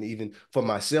happened, even for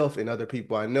myself and other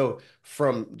people I know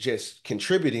from just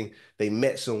contributing, they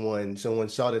met someone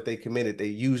saw that they committed, they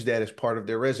used that as part of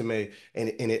their resume, and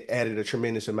it added a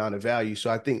tremendous amount of value. So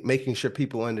I think making sure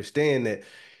people understand that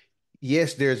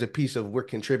yes, there's a piece of we're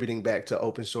contributing back to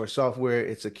open source software.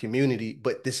 It's a community,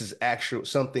 but this is actual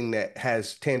something that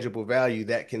has tangible value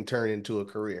that can turn into a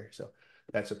career. So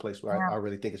that's a place where Yeah. I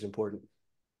really think it's important.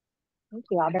 Thank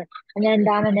you, Albert. And then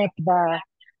Dominic,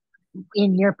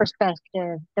 in your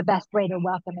perspective, the best way to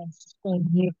welcome and sustain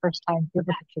new first-time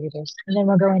Drupal contributors. And then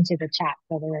we'll go into the chat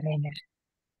for the remainder.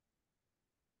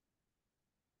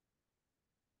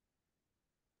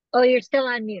 Oh, you're still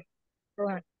on mute. Go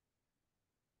on.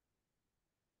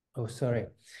 Oh, sorry.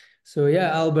 So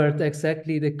yeah, Albert,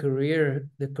 exactly. The career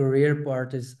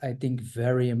part is, I think,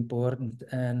 very important.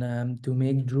 And to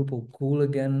make Drupal cool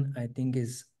again, I think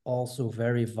is also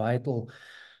very vital.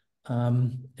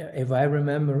 If I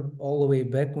remember all the way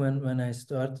back when I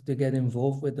started to get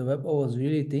involved with the web, I was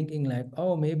really thinking like,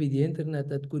 oh, maybe the internet,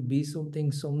 that could be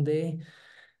something someday.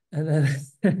 And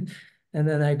then and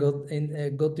then I got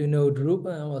to know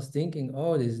Drupal, and I was thinking,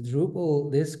 oh, this Drupal,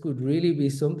 this could really be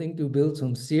something to build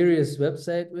some serious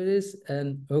website with this.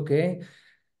 And okay,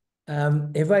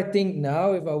 if I think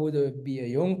now, if I would be a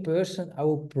young person, I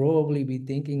would probably be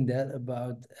thinking that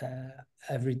about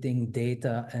everything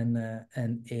data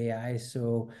and AI.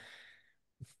 So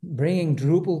bringing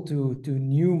Drupal to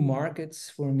new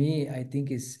markets for me, I think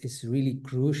is really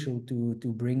crucial to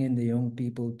bring in the young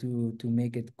people to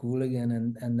make it cool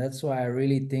again. And that's why I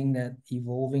really think that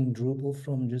evolving Drupal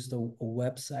from just a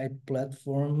website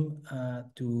platform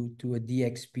to a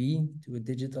DXP, to a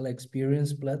digital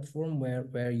experience platform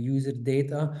where user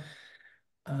data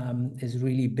is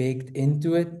really baked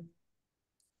into it.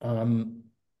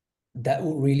 That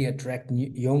would really attract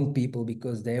young people,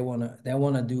 because they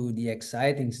wanna do the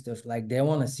exciting stuff. Like they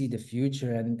wanna see the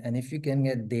future, and if you can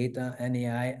get data and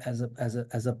AI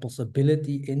as a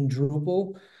possibility in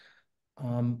Drupal,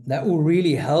 that will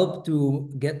really help to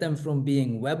get them from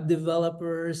being web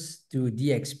developers to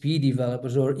DXP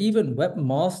developers, or even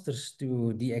webmasters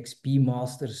to DXP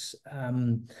masters.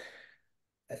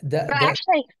 But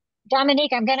actually,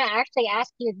 Dominique, I'm going to actually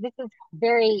ask you, this is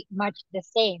very much the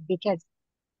same, because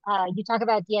you talk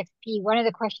about DXP. One of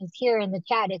the questions here in the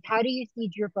chat is, how do you see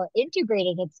Drupal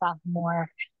integrating itself more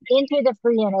into the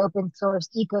free and open source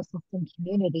ecosystem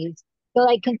communities? So,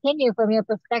 like, continue from your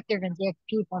perspective in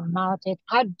DXP from Mautic.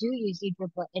 How do you see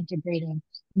Drupal integrating?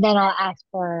 And then I'll ask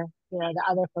for the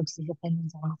other folks'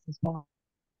 opinions on this as well.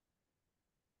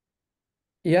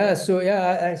 Yeah, so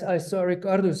yeah, I saw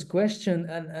Ricardo's question,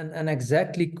 and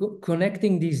exactly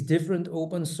connecting these different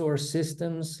open source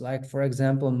systems, like for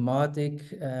example,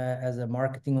 Mautic as a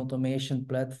marketing automation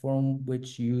platform,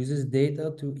 which uses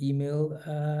data to email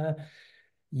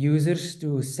users,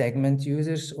 to segment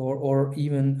users, or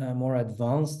even more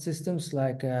advanced systems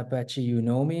like Apache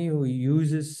Unomi, who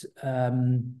uses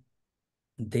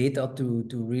data to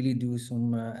really do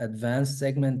some advanced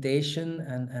segmentation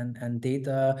and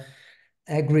data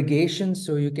aggregation,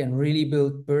 so you can really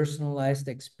build personalized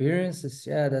experiences.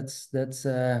 Yeah,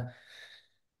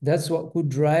 that's what could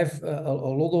drive a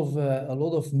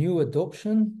lot of new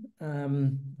adoption.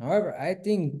 However, I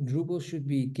think Drupal should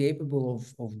be capable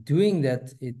of doing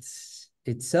that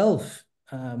itself.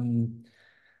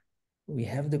 We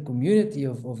have the community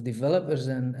of developers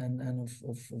and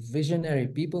of visionary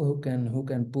people who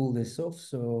can pull this off.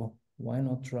 So why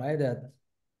not try that?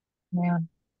 Yeah,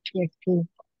 PXP,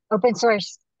 open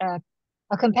source,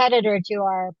 a competitor to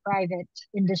our private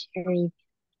industry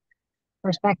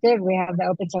perspective, we have the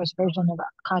open source version of a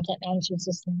content management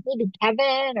system. Maybe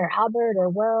Kevin or Albert or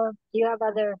Will, do you have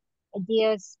other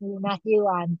ideas, maybe Matthew,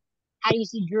 on how do you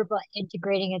see Drupal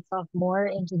integrating itself more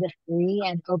into the free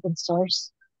and open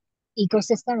source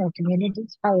ecosystem or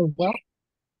communities? Probably there.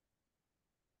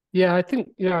 Yeah, I think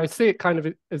I see it kind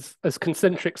of as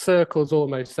concentric circles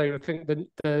almost. So I think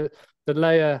the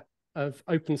layer of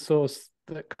open source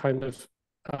that kind of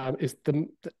is the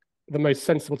most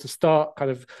sensible to start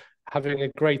kind of having a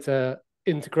greater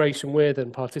integration with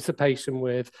and participation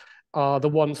with are the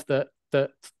ones that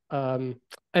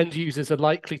end users are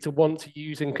likely to want to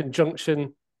use in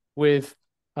conjunction with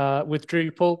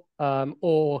Drupal,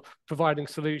 or providing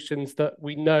solutions that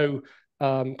we know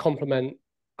complement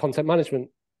content management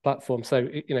platform. So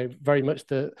very much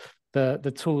the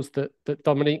tools that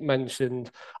Dominique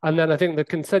mentioned, and then I think the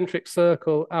concentric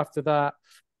circle after that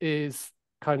is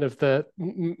kind of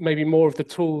maybe more of the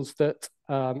tools that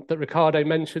Ricardo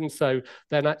mentioned. So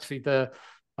then actually some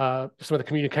of the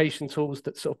communication tools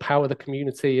that sort of power the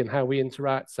community and how we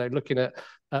interact. So looking at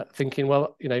thinking,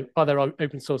 well, are there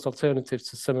open source alternatives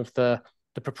to some of the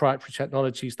proprietary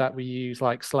technologies that we use,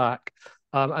 like Slack?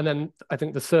 And then I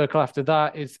think the circle after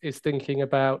that is thinking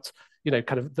about,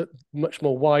 kind of much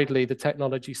more widely the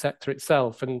technology sector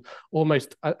itself, and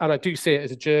almost, and I do see it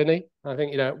as a journey. I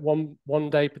think, one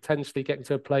day potentially getting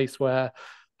to a place where,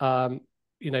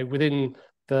 within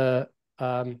the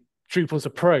Drupal's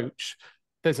approach,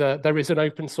 there is an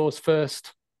open source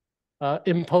first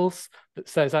impulse that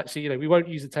says, actually, we won't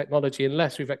use the technology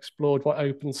unless we've explored what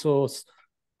open source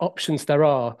options there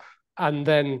are, and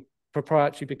then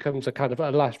proprietary becomes a kind of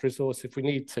a last resource if we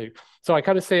need to. So I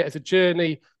kind of see it as a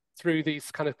journey through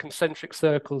these kind of concentric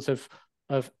circles of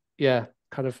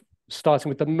kind of starting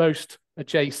with the most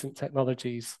adjacent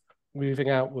technologies, moving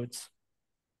outwards.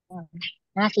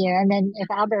 Matthew, and then if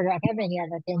Albert or Kevin, you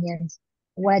have opinions,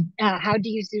 how do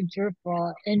you see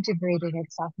Drupal integrating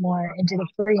itself more into the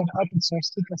free and open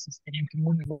source ecosystem and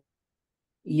community?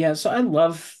 Yeah, so I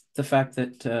love the fact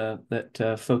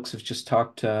that folks have just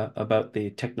talked about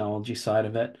the technology side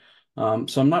of it.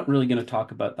 So I'm not really going to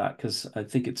talk about that because I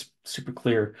think it's super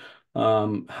clear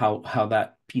how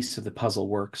that piece of the puzzle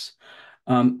works.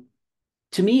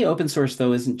 To me, open source,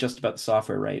 though, isn't just about the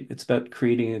software, right? It's about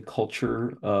creating a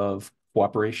culture of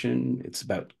cooperation. It's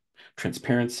about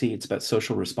transparency. It's about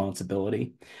social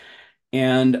responsibility.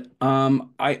 And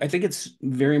I think it's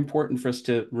very important for us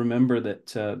to remember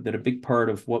that a big part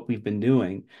of what we've been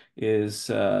doing is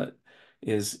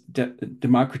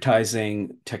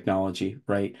democratizing technology,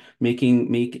 right?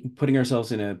 Putting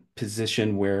ourselves in a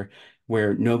position where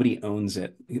nobody owns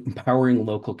it, empowering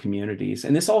local communities,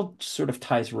 and this all sort of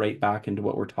ties right back into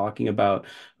what we're talking about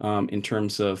in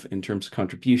terms of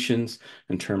contributions,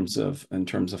 in terms of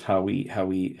how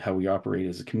we operate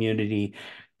as a community,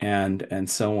 and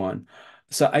so on.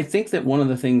 So I think that one of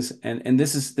the things, and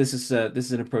this is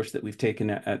an approach that we've taken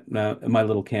at my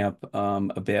little camp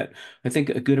a bit. I think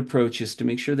a good approach is to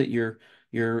make sure that you're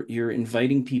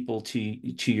inviting people to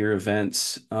your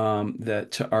events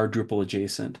that are Drupal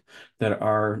adjacent, that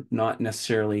are not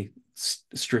necessarily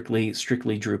strictly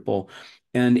Drupal,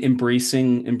 and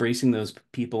embracing those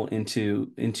people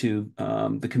into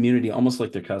the community almost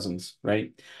like their cousins,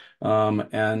 right?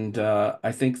 And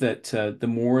I think that the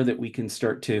more that we can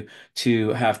start to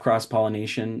have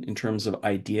cross-pollination in terms of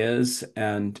ideas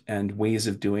and ways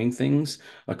of doing things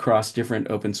across different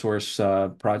open source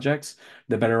projects,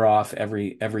 the better off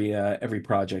every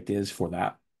project is for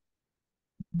that.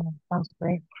 Sounds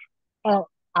great. Oh,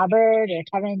 Albert or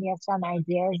Kevin, you have some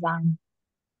ideas on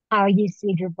how you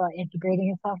see Drupal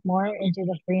integrating itself more into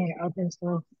the free and open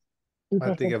source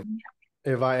I think ecosystem?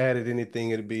 if I added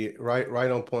anything, it'd be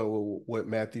right on point with what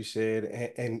Matthew said,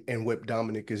 and what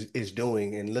Dominic is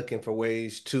doing, and looking for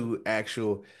ways to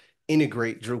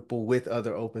integrate Drupal with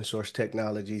other open source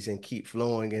technologies and keep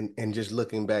flowing, and just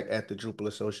looking back at the Drupal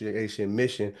Association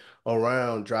mission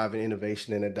around driving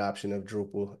innovation and adoption of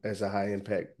Drupal as a high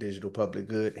impact digital public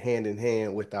good, hand in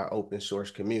hand with our open source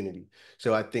community.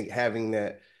 So I think having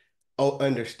that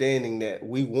understanding that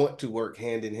we want to work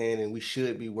hand in hand, and we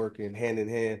should be working hand in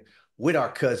hand with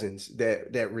our cousins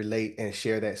that relate and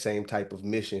share that same type of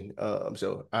mission.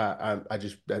 So I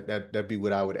just that'd be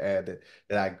what I would add,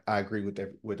 that I agree with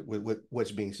that, with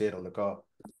what's being said on the call.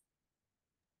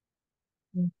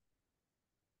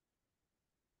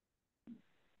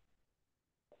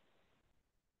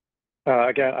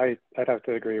 Again, I'd have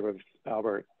to agree with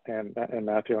Albert and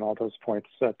Matthew on all those points,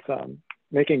 that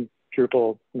making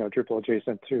Drupal, Drupal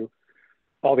adjacent to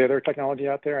all the other technology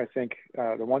out there. I think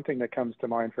the one thing that comes to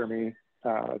mind for me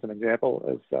as an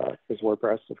example is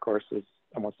WordPress, of course, is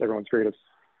almost everyone's greatest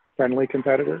friendly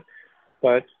competitor.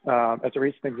 But as a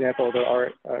recent example, there are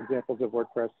examples of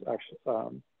WordPress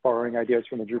actually borrowing ideas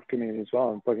from the Drupal community as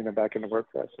well and putting them back into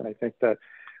WordPress. And I think that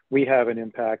we have an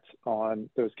impact on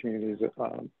those communities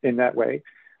in that way,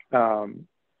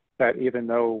 that even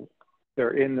though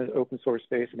they're in the open source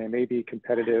space and they may be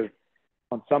competitive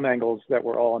on some angles, that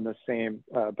we're all in the same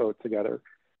boat together.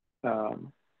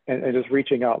 And just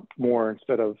reaching out more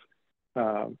instead of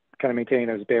kind of maintaining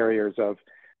those barriers of,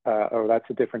 oh, that's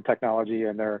a different technology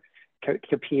and they're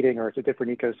competing, or it's a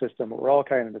different ecosystem. We're all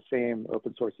kind of in the same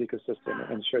open source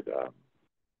ecosystem and should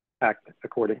act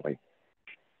accordingly.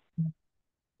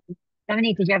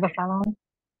 Dominique, did you have a follow-on?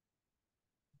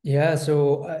 Yeah,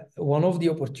 so one of the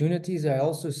opportunities I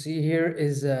also see here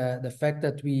is the fact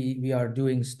that we are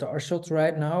doing Starshot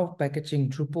right now, packaging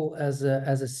Drupal as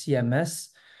a CMS.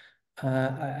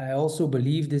 I also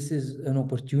believe this is an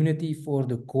opportunity for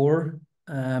the core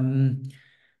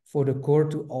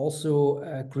to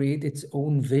also create its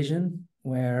own vision,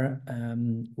 where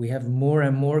we have more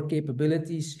and more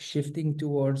capabilities shifting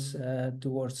towards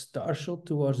Starshot,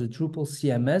 towards the Drupal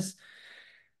CMS.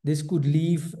 This could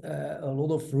leave a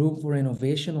lot of room for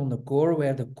innovation on the core,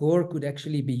 where the core could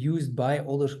actually be used by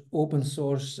other open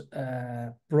source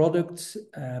products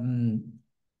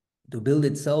to build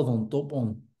itself on top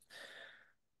on.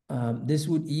 This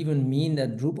would even mean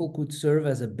that Drupal could serve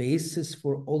as a basis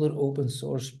for other open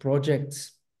source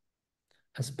projects,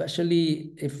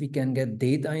 especially if we can get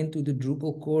data into the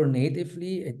Drupal core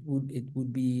natively. It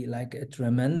would be like a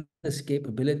tremendous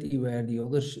capability where the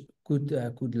others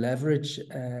could leverage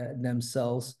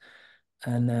themselves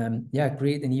and yeah,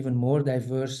 create an even more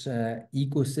diverse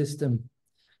ecosystem.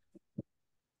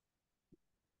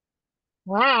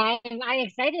 Wow, I'm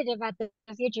excited about the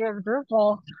future of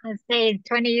Drupal. Let's say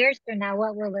 20 years from now,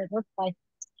 what will it look like?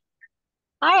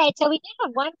 All right, so we do have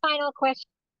one final question,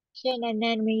 and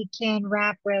then we can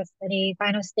wrap with any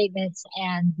final statements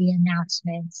and the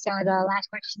announcement. So the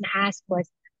last question asked was,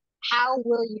 how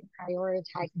will you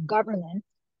prioritize governance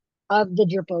of the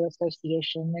Drupal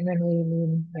Association? And when we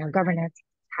mean, governance,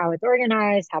 how it's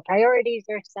organized, how priorities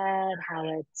are set,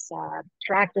 how it's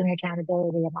tracking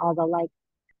accountability, and all the like.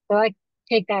 So I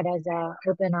take that as an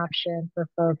open option for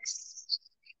folks.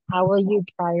 How will you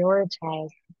prioritize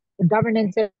the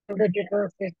governance of the Drupal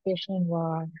Association?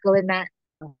 Well, go with Matt.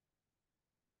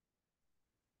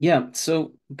 Yeah,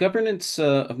 so governance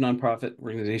of nonprofit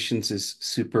organizations is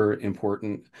super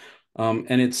important.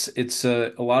 And it's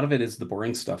a lot of it is the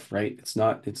boring stuff, right? It's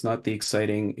not the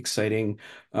exciting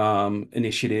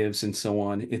initiatives and so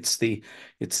on. It's keeping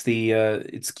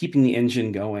the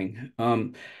engine going.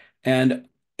 And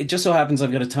it just so happens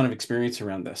I've got a ton of experience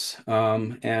around this.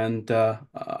 And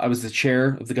I was the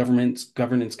chair of the governance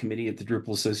committee at the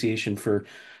Drupal Association for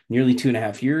nearly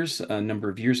 2.5 years, a number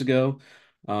of years ago.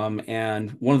 And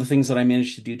one of the things that I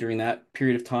managed to do during that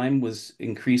period of time was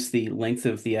increase the length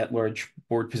of the at-large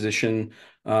board position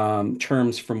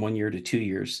terms from 1 year to 2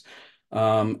 years.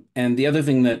 And the other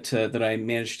thing that I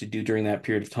managed to do during that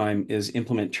period of time is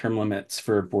implement term limits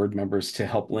for board members to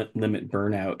help limit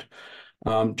burnout.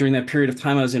 During that period of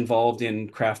time, I was involved in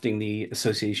crafting the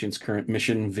association's current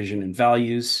mission, vision, and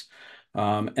values.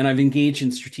 And I've engaged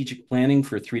in strategic planning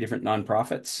for 3 different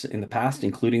nonprofits in the past,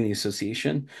 including the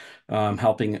association,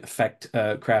 helping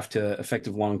craft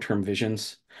effective long-term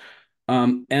visions.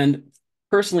 And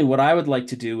personally, what I would like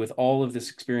to do with all of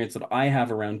this experience that I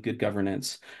have around good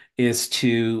governance is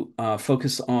to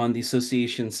focus on the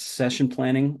association's session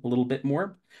planning a little bit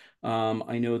more.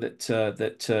 I know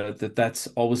that's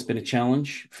always been a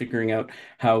challenge, figuring out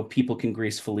how people can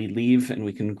gracefully leave and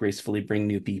we can gracefully bring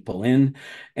new people in,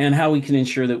 and how we can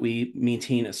ensure that we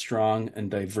maintain a strong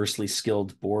and diversely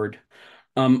skilled board.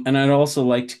 And I'd also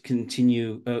like to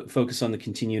continue focus on the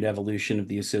continued evolution of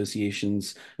the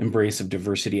association's embrace of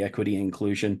diversity, equity, and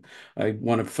inclusion. I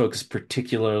want to focus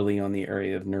particularly on the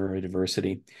area of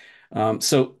neurodiversity.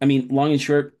 So, I mean, long and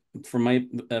short, from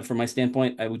my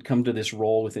standpoint, I would come to this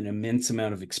role with an immense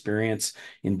amount of experience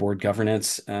in board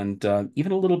governance and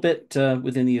even a little bit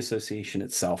within the association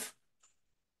itself.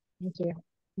 Thank you.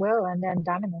 Will, and then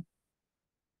Dominic.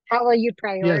 How will you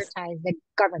Yes. prioritize the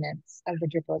governance of the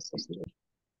Drupal Association?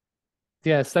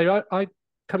 Yeah, so I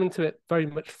come into it very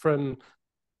much from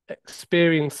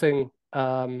experiencing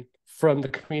from the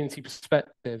community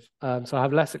perspective. So I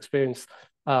have less experience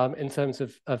in terms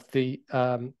of the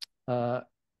kind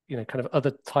of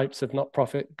other types of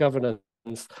not-profit governance.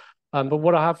 But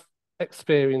what I have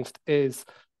experienced is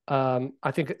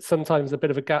I think it's sometimes a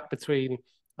bit of a gap between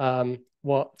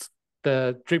what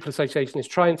the Drupal Association is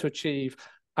trying to achieve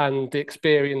and the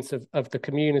experience of the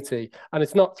community. And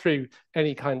it's not through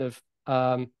any kind of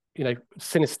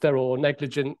sinister or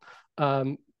negligent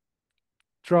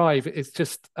drive. It's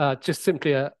just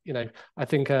simply I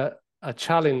think a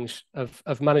challenge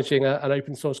of managing an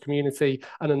open source community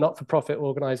and a not-for-profit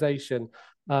organization.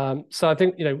 So I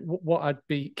think what I'd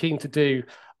be keen to do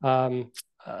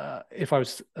if I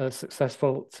was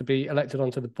successful to be elected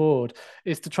onto the board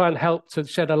is to try and help to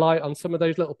shed a light on some of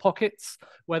those little pockets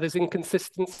where there's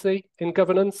inconsistency in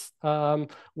governance,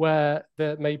 where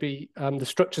there maybe the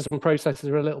structures and processes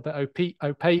are a little bit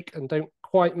opaque and don't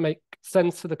quite make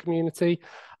sense to the community,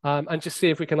 and just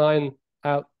see if we can iron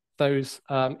out those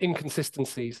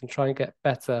inconsistencies and try and get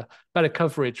better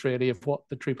coverage really of what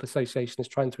the Drupal Association is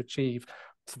trying to achieve,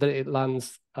 so that it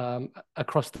lands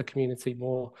across the community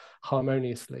more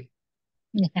harmoniously.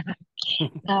 Yeah.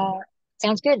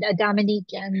 Sounds good.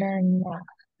 Dominique, and then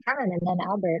Karen, and then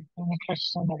Albert, and a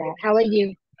question about how will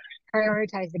you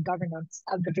prioritize the governance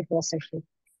of the Drupal Association?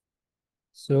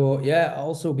 So yeah,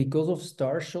 also because of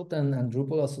Starshot and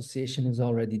Drupal Association is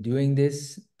already doing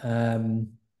this,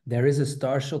 there is a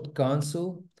Starshot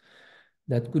Council.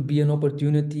 That could be an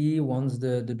opportunity once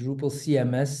the Drupal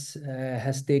CMS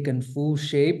has taken full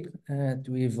shape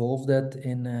to evolve that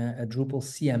in a Drupal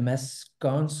CMS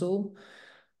Council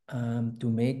to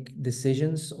make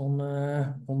decisions on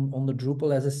the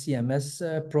Drupal as a CMS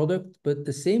product. But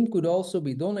the same could also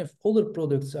be done if other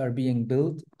products are being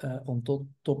built on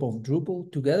top of Drupal,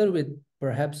 together with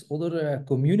perhaps other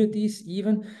communities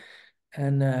even,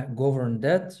 and govern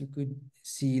that. You could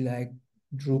see like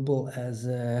Drupal as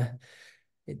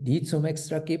it needs some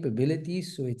extra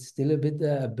capabilities, so it's still a bit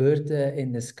a bird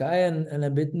in the sky and a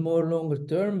bit more longer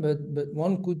term, but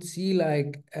one could see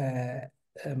like a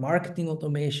marketing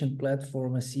automation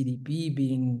platform, a CDP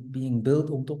being built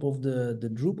on top of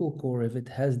the Drupal core if it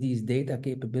has these data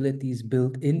capabilities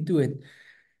built into it,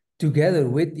 together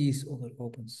with these other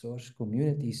open source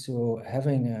communities. So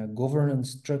having a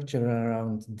governance structure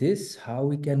around this, how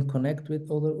we can connect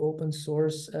with other open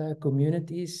source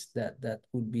communities, that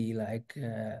would be like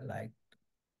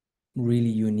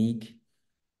really unique.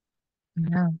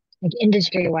 Yeah, like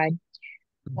industry-wide.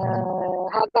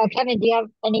 How about Kevin? Do you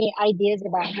have any ideas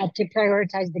about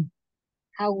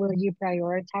how will you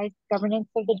prioritize governance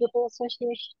of the Drupal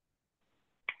Association?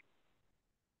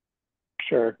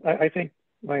 Sure. I think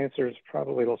my answer is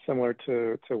probably a little similar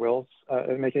to Will's,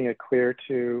 making it clear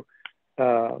to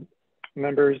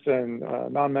members and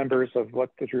non-members of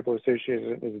what the Drupal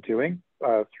Association is doing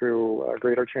through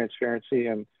greater transparency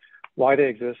and why they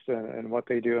exist and what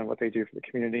they do for the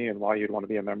community and why you'd want to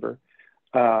be a member.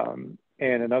 And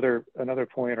another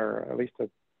point, or at least a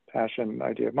passion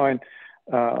idea of mine,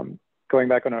 going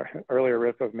back on our earlier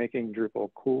riff of making Drupal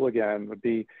cool again, would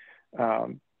be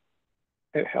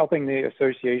helping the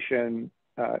association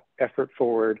effort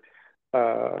forward a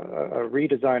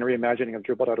redesign, reimagining of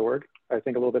Drupal.org. I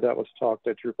think a little bit of that was talked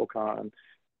at DrupalCon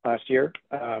last year,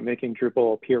 making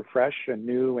Drupal appear fresh and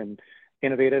new and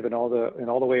innovative in all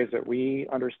the ways that we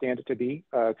understand it to be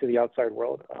to the outside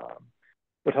world.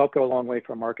 Would help go a long way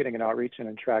for marketing and outreach and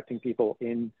attracting people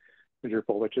in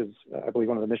Drupal, which is, I believe,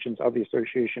 one of the missions of the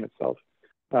association itself.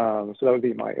 So that would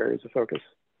be my areas of focus.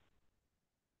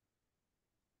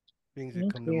 Things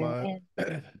that come to mind.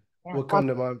 What come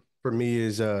to mind for me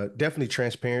is definitely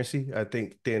transparency. I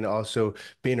think then also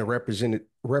being a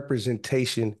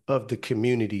representation of the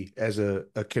community as a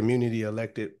community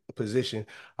elected position.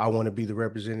 I want to be the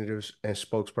representatives and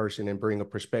spokesperson and bring a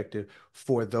perspective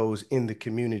for those in the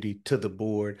community to the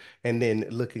board. And then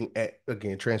looking at,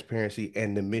 again, transparency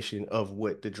and the mission of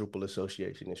what the Drupal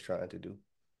Association is trying to do.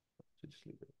 So just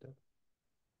leave it at that.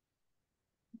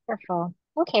 Wonderful.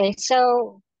 Okay,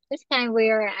 so this time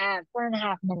we're at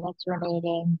 4.5 minutes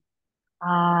remaining.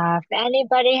 If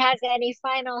anybody has any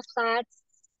final thoughts,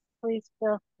 please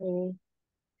feel free.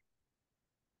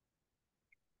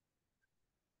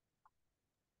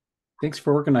 Thanks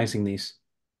for organizing these.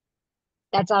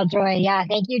 That's all, Joy. Yeah,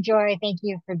 thank you, Joy. Thank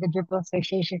you for the Drupal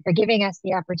Association for giving us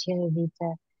the opportunity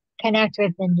to connect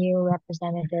with the new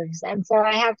representatives. And so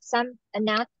I have some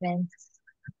announcements.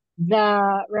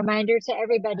 The reminder to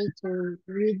everybody to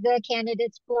read the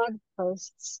candidates' blog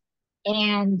posts,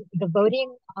 and the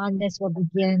voting on this will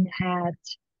begin at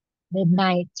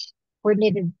midnight,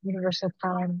 coordinated universal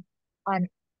time on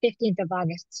 15th of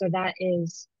August. So that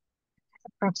is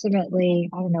approximately,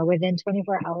 I don't know, within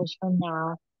 24 hours from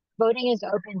now. Voting is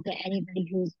open to anybody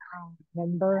who's a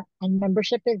member, and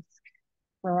membership is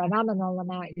for a nominal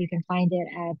amount. You can find it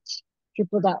at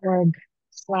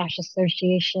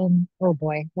drupal.org/association. Oh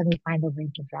boy, let me find the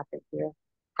link and drop it here.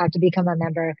 How to become a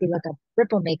member. If you look up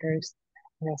Drupal Makers,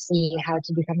 you'll see how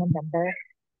to become a member.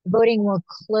 Voting will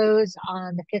close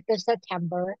on the 5th of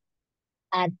September.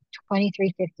 at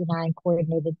 23:59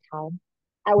 coordinated time,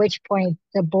 at which point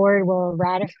the board will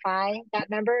ratify that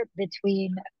member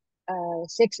between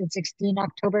 6 and 16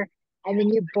 October. And the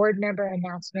new board member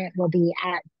announcement will be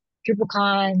at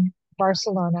DrupalCon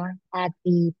Barcelona at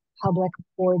the public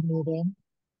board meeting.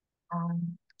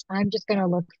 I'm just going to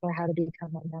look for how to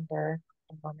become a member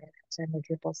in a moment. It's on the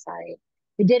Drupal site.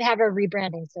 We did have a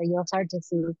rebranding, so you'll start to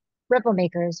see Ripple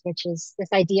Makers, which is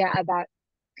this idea about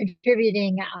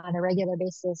contributing on a regular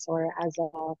basis or as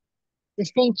a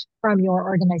distinct from your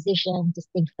organization,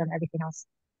 distinct from everything else.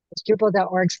 It's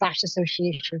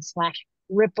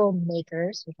drupal.org/association/Ripple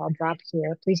Makers, which I'll drop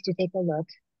here. Please do take a look.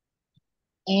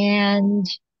 And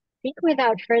I think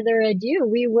without further ado,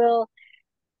 we will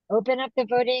open up the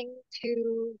voting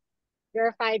to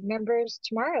verified members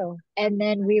tomorrow. And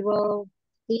then we will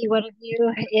see one of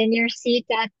you in your seat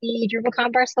at the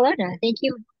DrupalCon Barcelona. Thank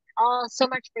you all so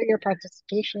much for your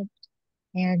participation.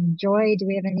 And Joy, do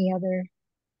we have any other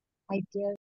ideas?